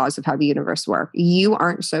like the laws of how the universe work. You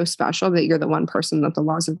aren't so special that you're the one person that the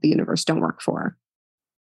laws of the universe don't work for.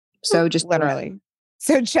 So just literally.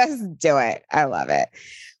 So just do it. I love it.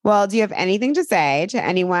 Well, do you have anything to say to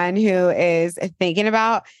anyone who is thinking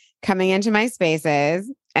about coming into my spaces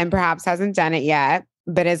and perhaps hasn't done it yet,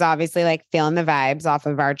 but is obviously like feeling the vibes off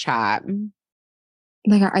of our chat?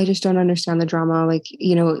 Like, I just don't understand the drama. Like,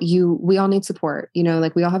 we all need support,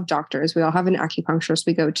 like we all have doctors, we all have an acupuncturist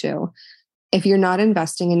we go to. If you're not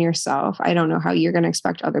investing in yourself, I don't know how you're going to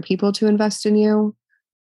expect other people to invest in you.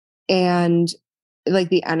 And like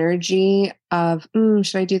the energy of,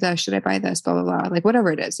 should I do this? Should I buy this? Blah, blah, blah. Like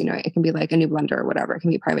whatever it is, it can be like a new blender or whatever. It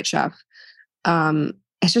can be a private chef.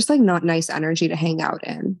 It's just like not nice energy to hang out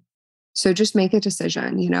in. So just make a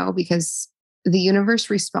decision, because the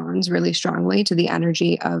universe responds really strongly to the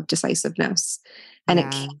energy of decisiveness. And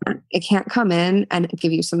it can't come in and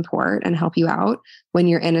give you support and help you out when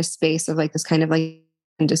you're in a space of like this kind of like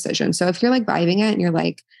indecision. So if you're like vibing it and you're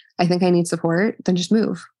like, I think I need support, then just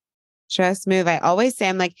move. Just move. I always say,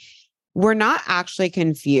 I'm like, we're not actually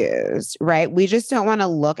confused, right? We just don't want to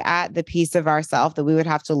look at the piece of ourself that we would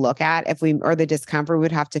have to look at or the discomfort we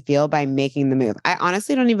would have to feel by making the move. I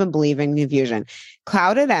honestly don't even believe in confusion.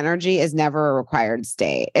 Clouded energy is never a required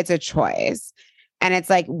state. It's a choice. And it's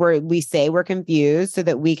like we say we're confused so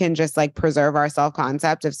that we can just like preserve our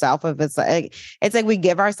self-concept of self. If it's like we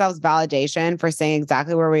give ourselves validation for saying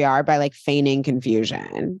exactly where we are by like feigning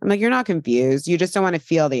confusion. I'm like, you're not confused. You just don't want to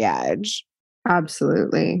feel the edge.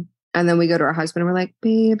 Absolutely. And then we go to our husband and we're like,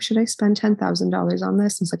 babe, should I spend $10,000 on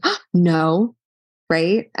this? And it's like, oh, no.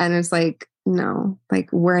 Right. And it's like, no, like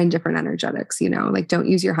we're in different energetics, like don't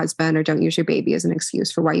use your husband or don't use your baby as an excuse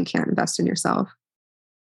for why you can't invest in yourself.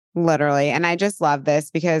 Literally. And I just love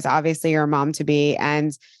this because obviously you're a mom to be.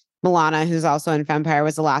 And Milana, who's also in Fempire,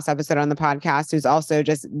 was the last episode on the podcast, who's also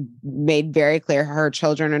just made very clear her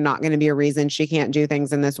children are not going to be a reason she can't do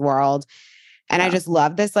things in this world. And I just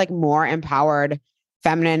love this like more empowered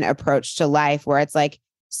feminine approach to life where it's like,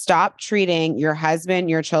 stop treating your husband,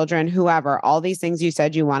 your children, whoever, all these things you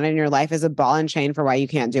said you wanted in your life as a ball and chain for why you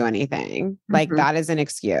can't do anything. Like that is an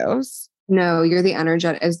excuse. No, you're the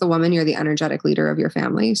energetic, as the woman, you're the energetic leader of your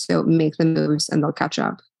family. So make the moves and they'll catch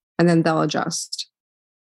up and then they'll adjust.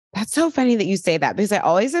 That's so funny that you say that because I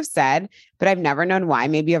always have said, but I've never known why.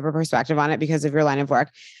 Maybe you have a perspective on it because of your line of work.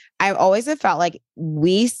 I always have felt like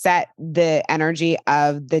we set the energy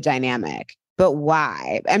of the dynamic, but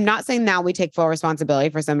why? I'm not saying now we take full responsibility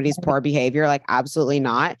for somebody's poor behavior, like absolutely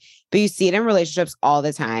not. But you see it in relationships all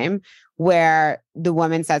the time where the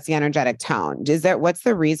woman sets the energetic tone. What's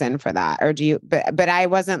the reason for that? Or do you, but I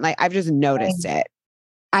wasn't like, I've just noticed it.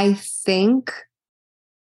 I think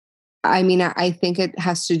it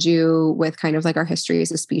has to do with kind of like our history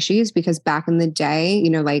as a species, because back in the day,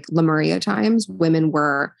 like Lemuria times, women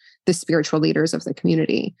were the spiritual leaders of the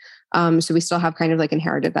community. So we still have kind of like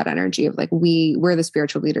inherited that energy of like, we're the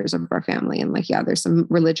spiritual leaders of our family. And like, yeah, there's some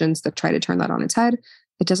religions that try to turn that on its head.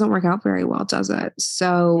 It doesn't work out very well, does it?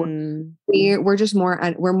 So we're just more,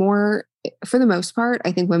 for the most part,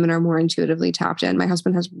 I think women are more intuitively tapped in. My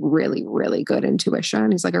husband has really, really good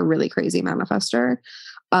intuition. He's like a really crazy manifester.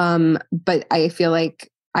 But I feel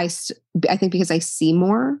like I think because I see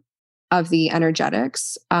more of the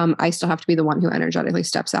energetics, I still have to be the one who energetically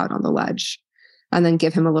steps out on the ledge and then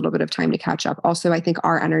give him a little bit of time to catch up. Also, I think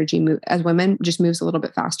our energy as women just moves a little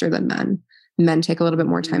bit faster than men. Men take a little bit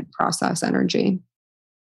more time to process energy.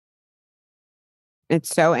 It's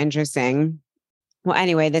so interesting. Well,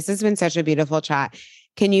 anyway, this has been such a beautiful chat.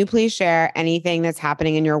 Can you please share anything that's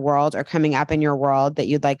happening in your world or coming up in your world that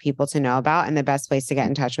you'd like people to know about and the best place to get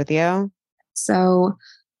in touch with you? So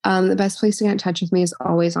the best place to get in touch with me is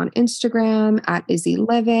always on Instagram at Izzy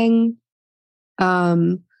Living.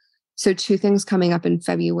 So two things coming up in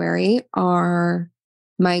February are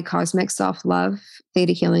my Cosmic Self-Love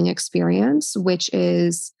Theta Healing Experience, which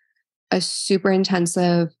is a super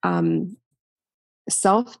intensive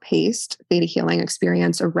self-paced theta healing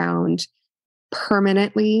experience around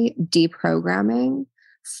permanently deprogramming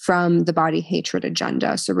from the body hatred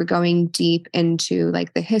agenda. So we're going deep into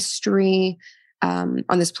like the history on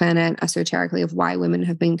this planet esoterically of why women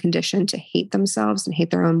have been conditioned to hate themselves and hate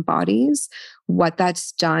their own bodies, what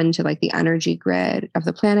that's done to like the energy grid of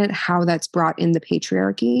the planet, how that's brought in the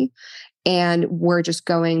patriarchy. And we're just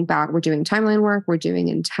going back. We're doing timeline work. We're doing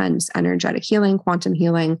intense energetic healing, quantum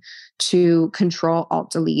healing to control,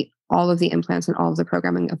 alt, delete all of the implants and all of the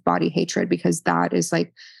programming of body hatred, because that is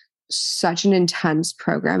like such an intense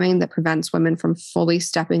programming that prevents women from fully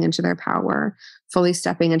stepping into their power,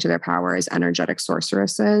 as energetic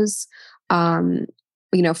sorceresses,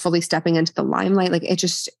 fully stepping into the limelight. Like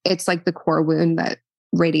it's like the core wound that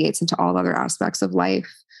radiates into all other aspects of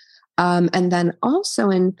life. And then also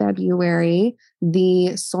in February,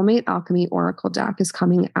 the Soulmate Alchemy Oracle deck is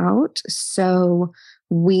coming out. So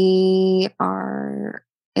we are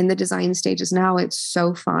in the design stages now. It's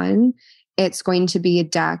so fun. It's going to be a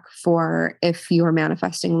deck for if you're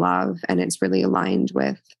manifesting love, and it's really aligned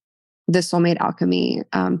with the Soulmate Alchemy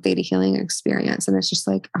Theta Healing Experience. And it's just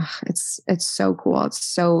like, it's so cool. It's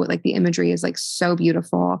so like the imagery is like so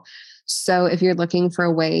beautiful. So if you're looking for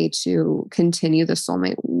a way to continue the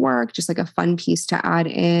soulmate work, just like a fun piece to add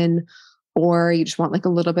in, or you just want like a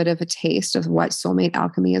little bit of a taste of what soulmate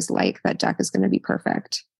alchemy is like, that deck is going to be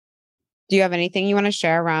perfect. Do you have anything you want to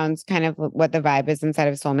share around kind of what the vibe is inside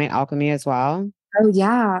of Soulmate Alchemy as well? Oh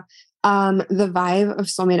yeah. The vibe of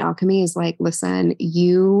Soulmate Alchemy is like, listen,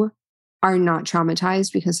 you are not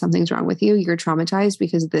traumatized because something's wrong with you. You're traumatized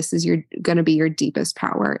because this is going to be your deepest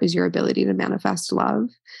power, is your ability to manifest love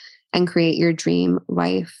and create your dream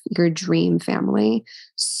life, your dream family.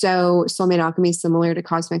 So Soulmate Alchemy is similar to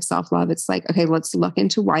Cosmic Self-Love. It's like, okay, let's look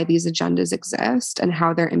into why these agendas exist and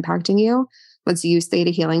how they're impacting you. Let's use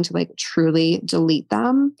theta healing to like truly delete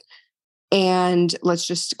them. And let's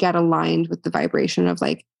just get aligned with the vibration of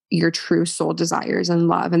like your true soul desires and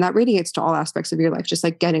love. And that radiates to all aspects of your life, just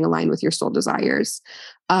like getting aligned with your soul desires,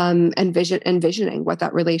 and envisioning what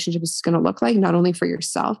that relationship is going to look like, not only for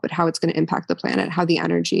yourself, but how it's going to impact the planet, how the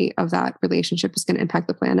energy of that relationship is going to impact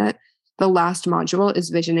the planet. The last module is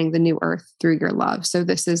visioning the new earth through your love. So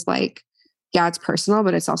this is like, yeah, it's personal,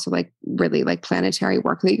 but it's also like really like planetary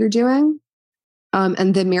work that you're doing.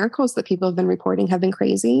 And the miracles that people have been reporting have been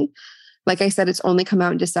crazy. Like I said, it's only come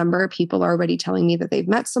out in December. People are already telling me that they've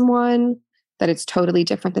met someone, that it's totally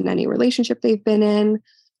different than any relationship they've been in.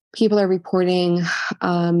 people are reporting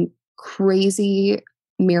crazy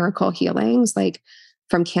miracle healings, like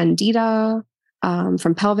from candida,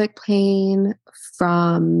 from pelvic pain,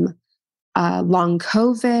 from long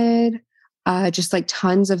COVID, just like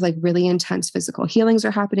tons of like really intense physical healings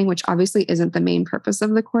are happening, which obviously isn't the main purpose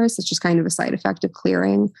of the course. It's just kind of a side effect of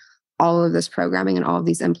clearing all of this programming and all of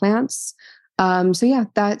these implants. So yeah,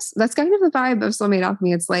 that's kind of the vibe of Soulmate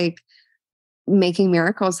Alchemy. It's like making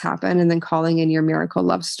miracles happen and then calling in your miracle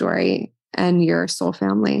love story and your soul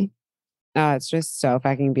family. Oh, it's just so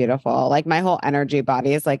fucking beautiful. Like my whole energy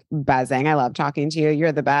body is like buzzing. I love talking to you.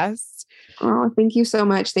 You're the best. Oh, thank you so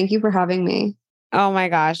much. Thank you for having me. Oh my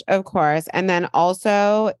gosh, of course. And then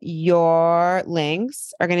also your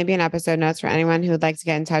links are going to be in episode notes for anyone who would like to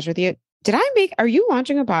get in touch with you. Are you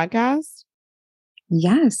launching a podcast?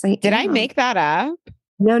 Yes, I Did I am. make that up?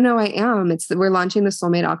 No, I am. We're launching the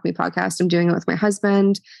Soulmate Alchemy podcast. I'm doing it with my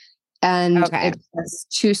husband, and Okay. it's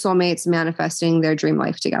two soulmates manifesting their dream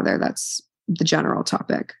life together. That's the general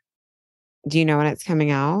topic. Do you know when it's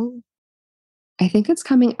coming out? I think it's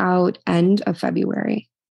coming out end of February.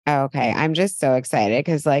 Okay. I'm just so excited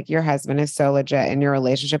because like your husband is so legit and your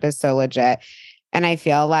relationship is so legit. And I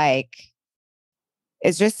feel like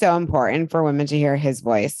it's just so important for women to hear his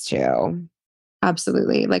voice too.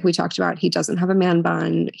 Absolutely. Like we talked about, he doesn't have a man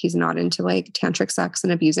bun. He's not into like tantric sex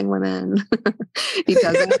and abusing women. He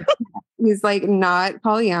doesn't, he's like not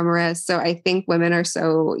polyamorous. So I think women are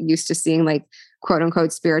so used to seeing like quote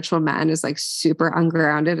unquote spiritual men as like super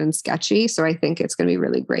ungrounded and sketchy. So I think it's going to be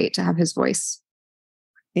really great to have his voice.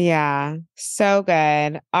 Yeah. So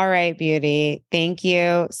good. All right, beauty. Thank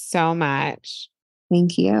you so much.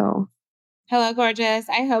 Thank you. Hello, gorgeous.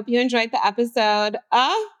 I hope you enjoyed the episode.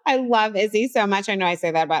 Oh, I love Izzy so much. I know I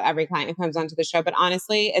say that about every client who comes onto the show, but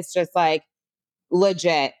honestly, it's just like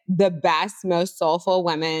legit the best, most soulful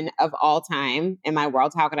women of all time in my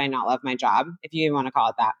world. How could I not love my job, if you even want to call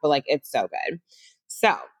it that? But like, it's so good.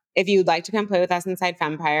 So if you'd like to come play with us inside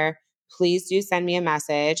Fempire, please do send me a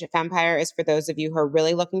message. Fempire is for those of you who are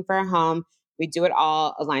really looking for a home. We do it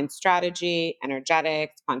all: aligned strategy,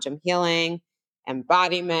 energetics, quantum healing,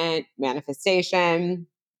 embodiment, manifestation,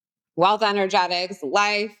 wealth energetics,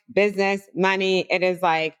 life, business, money. It is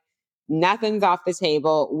like nothing's off the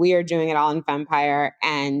table. We are doing it all in Fempire,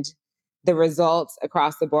 and the results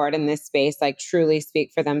across the board in this space like truly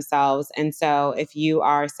speak for themselves. And so if you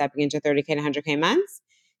are stepping into 30K to 100K months,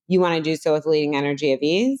 you want to do so with leading energy of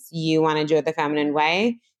ease. You want to do it the feminine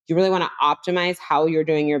way. You really want to optimize how you're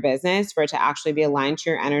doing your business for it to actually be aligned to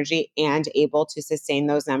your energy and able to sustain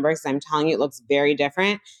those numbers. I'm telling you, it looks very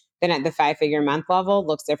different than at the 5-figure month level,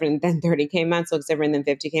 looks different than 30K months, looks different than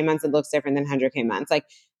 50K months, it looks different than 100K months. Like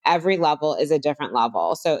every level is a different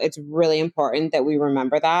level. So it's really important that we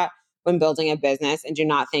remember that when building a business, and do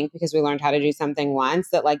not think because we learned how to do something once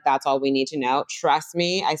that like that's all we need to know. Trust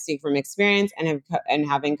me, I speak from experience and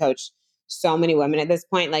having coached so many women at this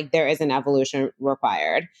point, like there is an evolution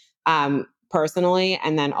required. Personally,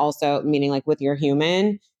 and then also meaning like with your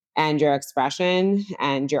human and your expression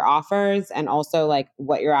and your offers, and also like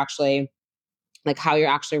what you're actually like how you're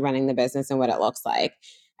actually running the business and what it looks like.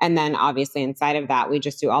 And then obviously inside of that, we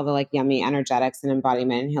just do all the like yummy energetics and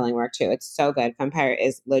embodiment and healing work too. It's so good. Fempire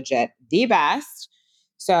is legit the best.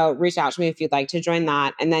 So reach out to me if you'd like to join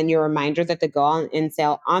that. And then your reminder that the go in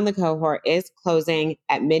sale on the cohort is closing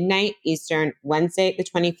at midnight Eastern, Wednesday, the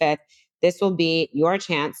 25th. This will be your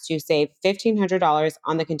chance to save $1,500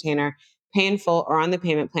 on the container, pay in full or on the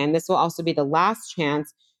payment plan. This will also be the last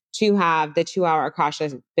chance to have the 2-hour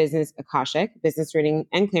Akashic business reading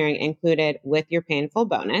and clearing included with your painful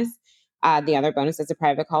bonus. The other bonus is a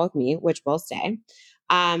private call with me, which will stay.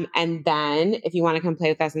 And then if you want to come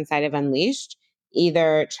play with us inside of Unleashed,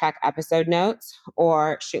 either check episode notes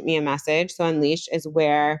or shoot me a message. So Unleashed is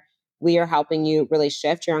where we are helping you really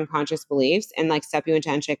shift your unconscious beliefs and like step you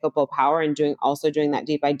into unshakable power, and doing that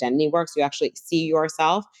deep identity work so you actually see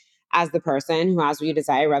yourself as the person who has what you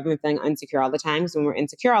desire rather than feeling insecure all the time. Because when we're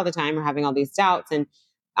insecure all the time, we're having all these doubts and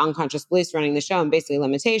unconscious beliefs running the show and basically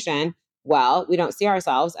limitation. Well, we don't see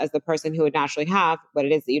ourselves as the person who would naturally have what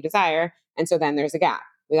it is that you desire. And so then there's a gap.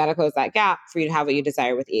 We got to close that gap for you to have what you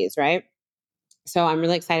desire with ease, right? So I'm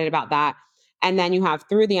really excited about that. And then you have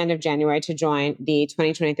through the end of January to join the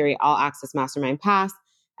 2023 All Access Mastermind Pass.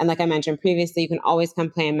 And like I mentioned previously, you can always come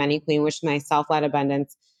play in Money Queen, which is my self-led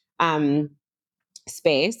abundance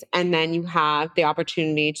space. And then you have the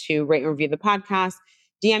opportunity to rate and review the podcast,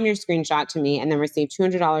 DM your screenshot to me, and then receive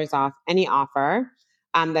 $200 off any offer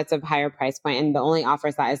that's of higher price point. And the only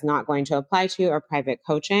offers that is not going to apply to are private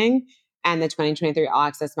coaching and the 2023 All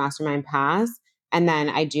Access Mastermind Pass. And then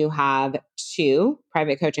I do have 2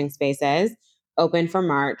 private coaching spaces. open for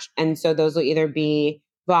March. And so those will either be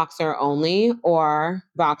Voxer only or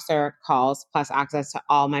Voxer calls plus access to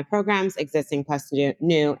all my programs, existing plus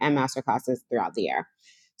new, and masterclasses throughout the year.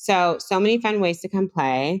 So many fun ways to come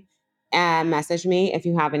play. And message me if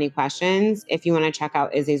you have any questions. If you want to check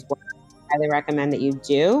out Izzy's work, I highly recommend that you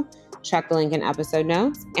do. Check the link in episode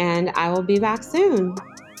notes, and I will be back soon.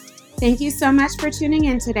 Thank you so much for tuning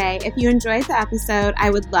in today. If you enjoyed the episode, I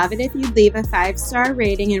would love it if you'd leave a 5-star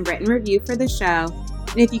rating and written review for the show.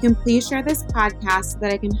 And if you can please share this podcast so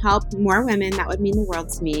that I can help more women, that would mean the world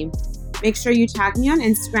to me. Make sure you tag me on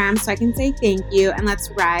Instagram so I can say thank you, and let's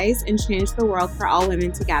rise and change the world for all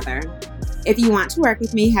women together. If you want to work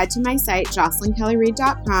with me, head to my site,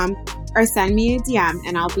 jocelynkellyreed.com, or send me a DM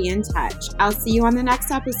and I'll be in touch. I'll see you on the next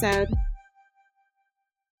episode.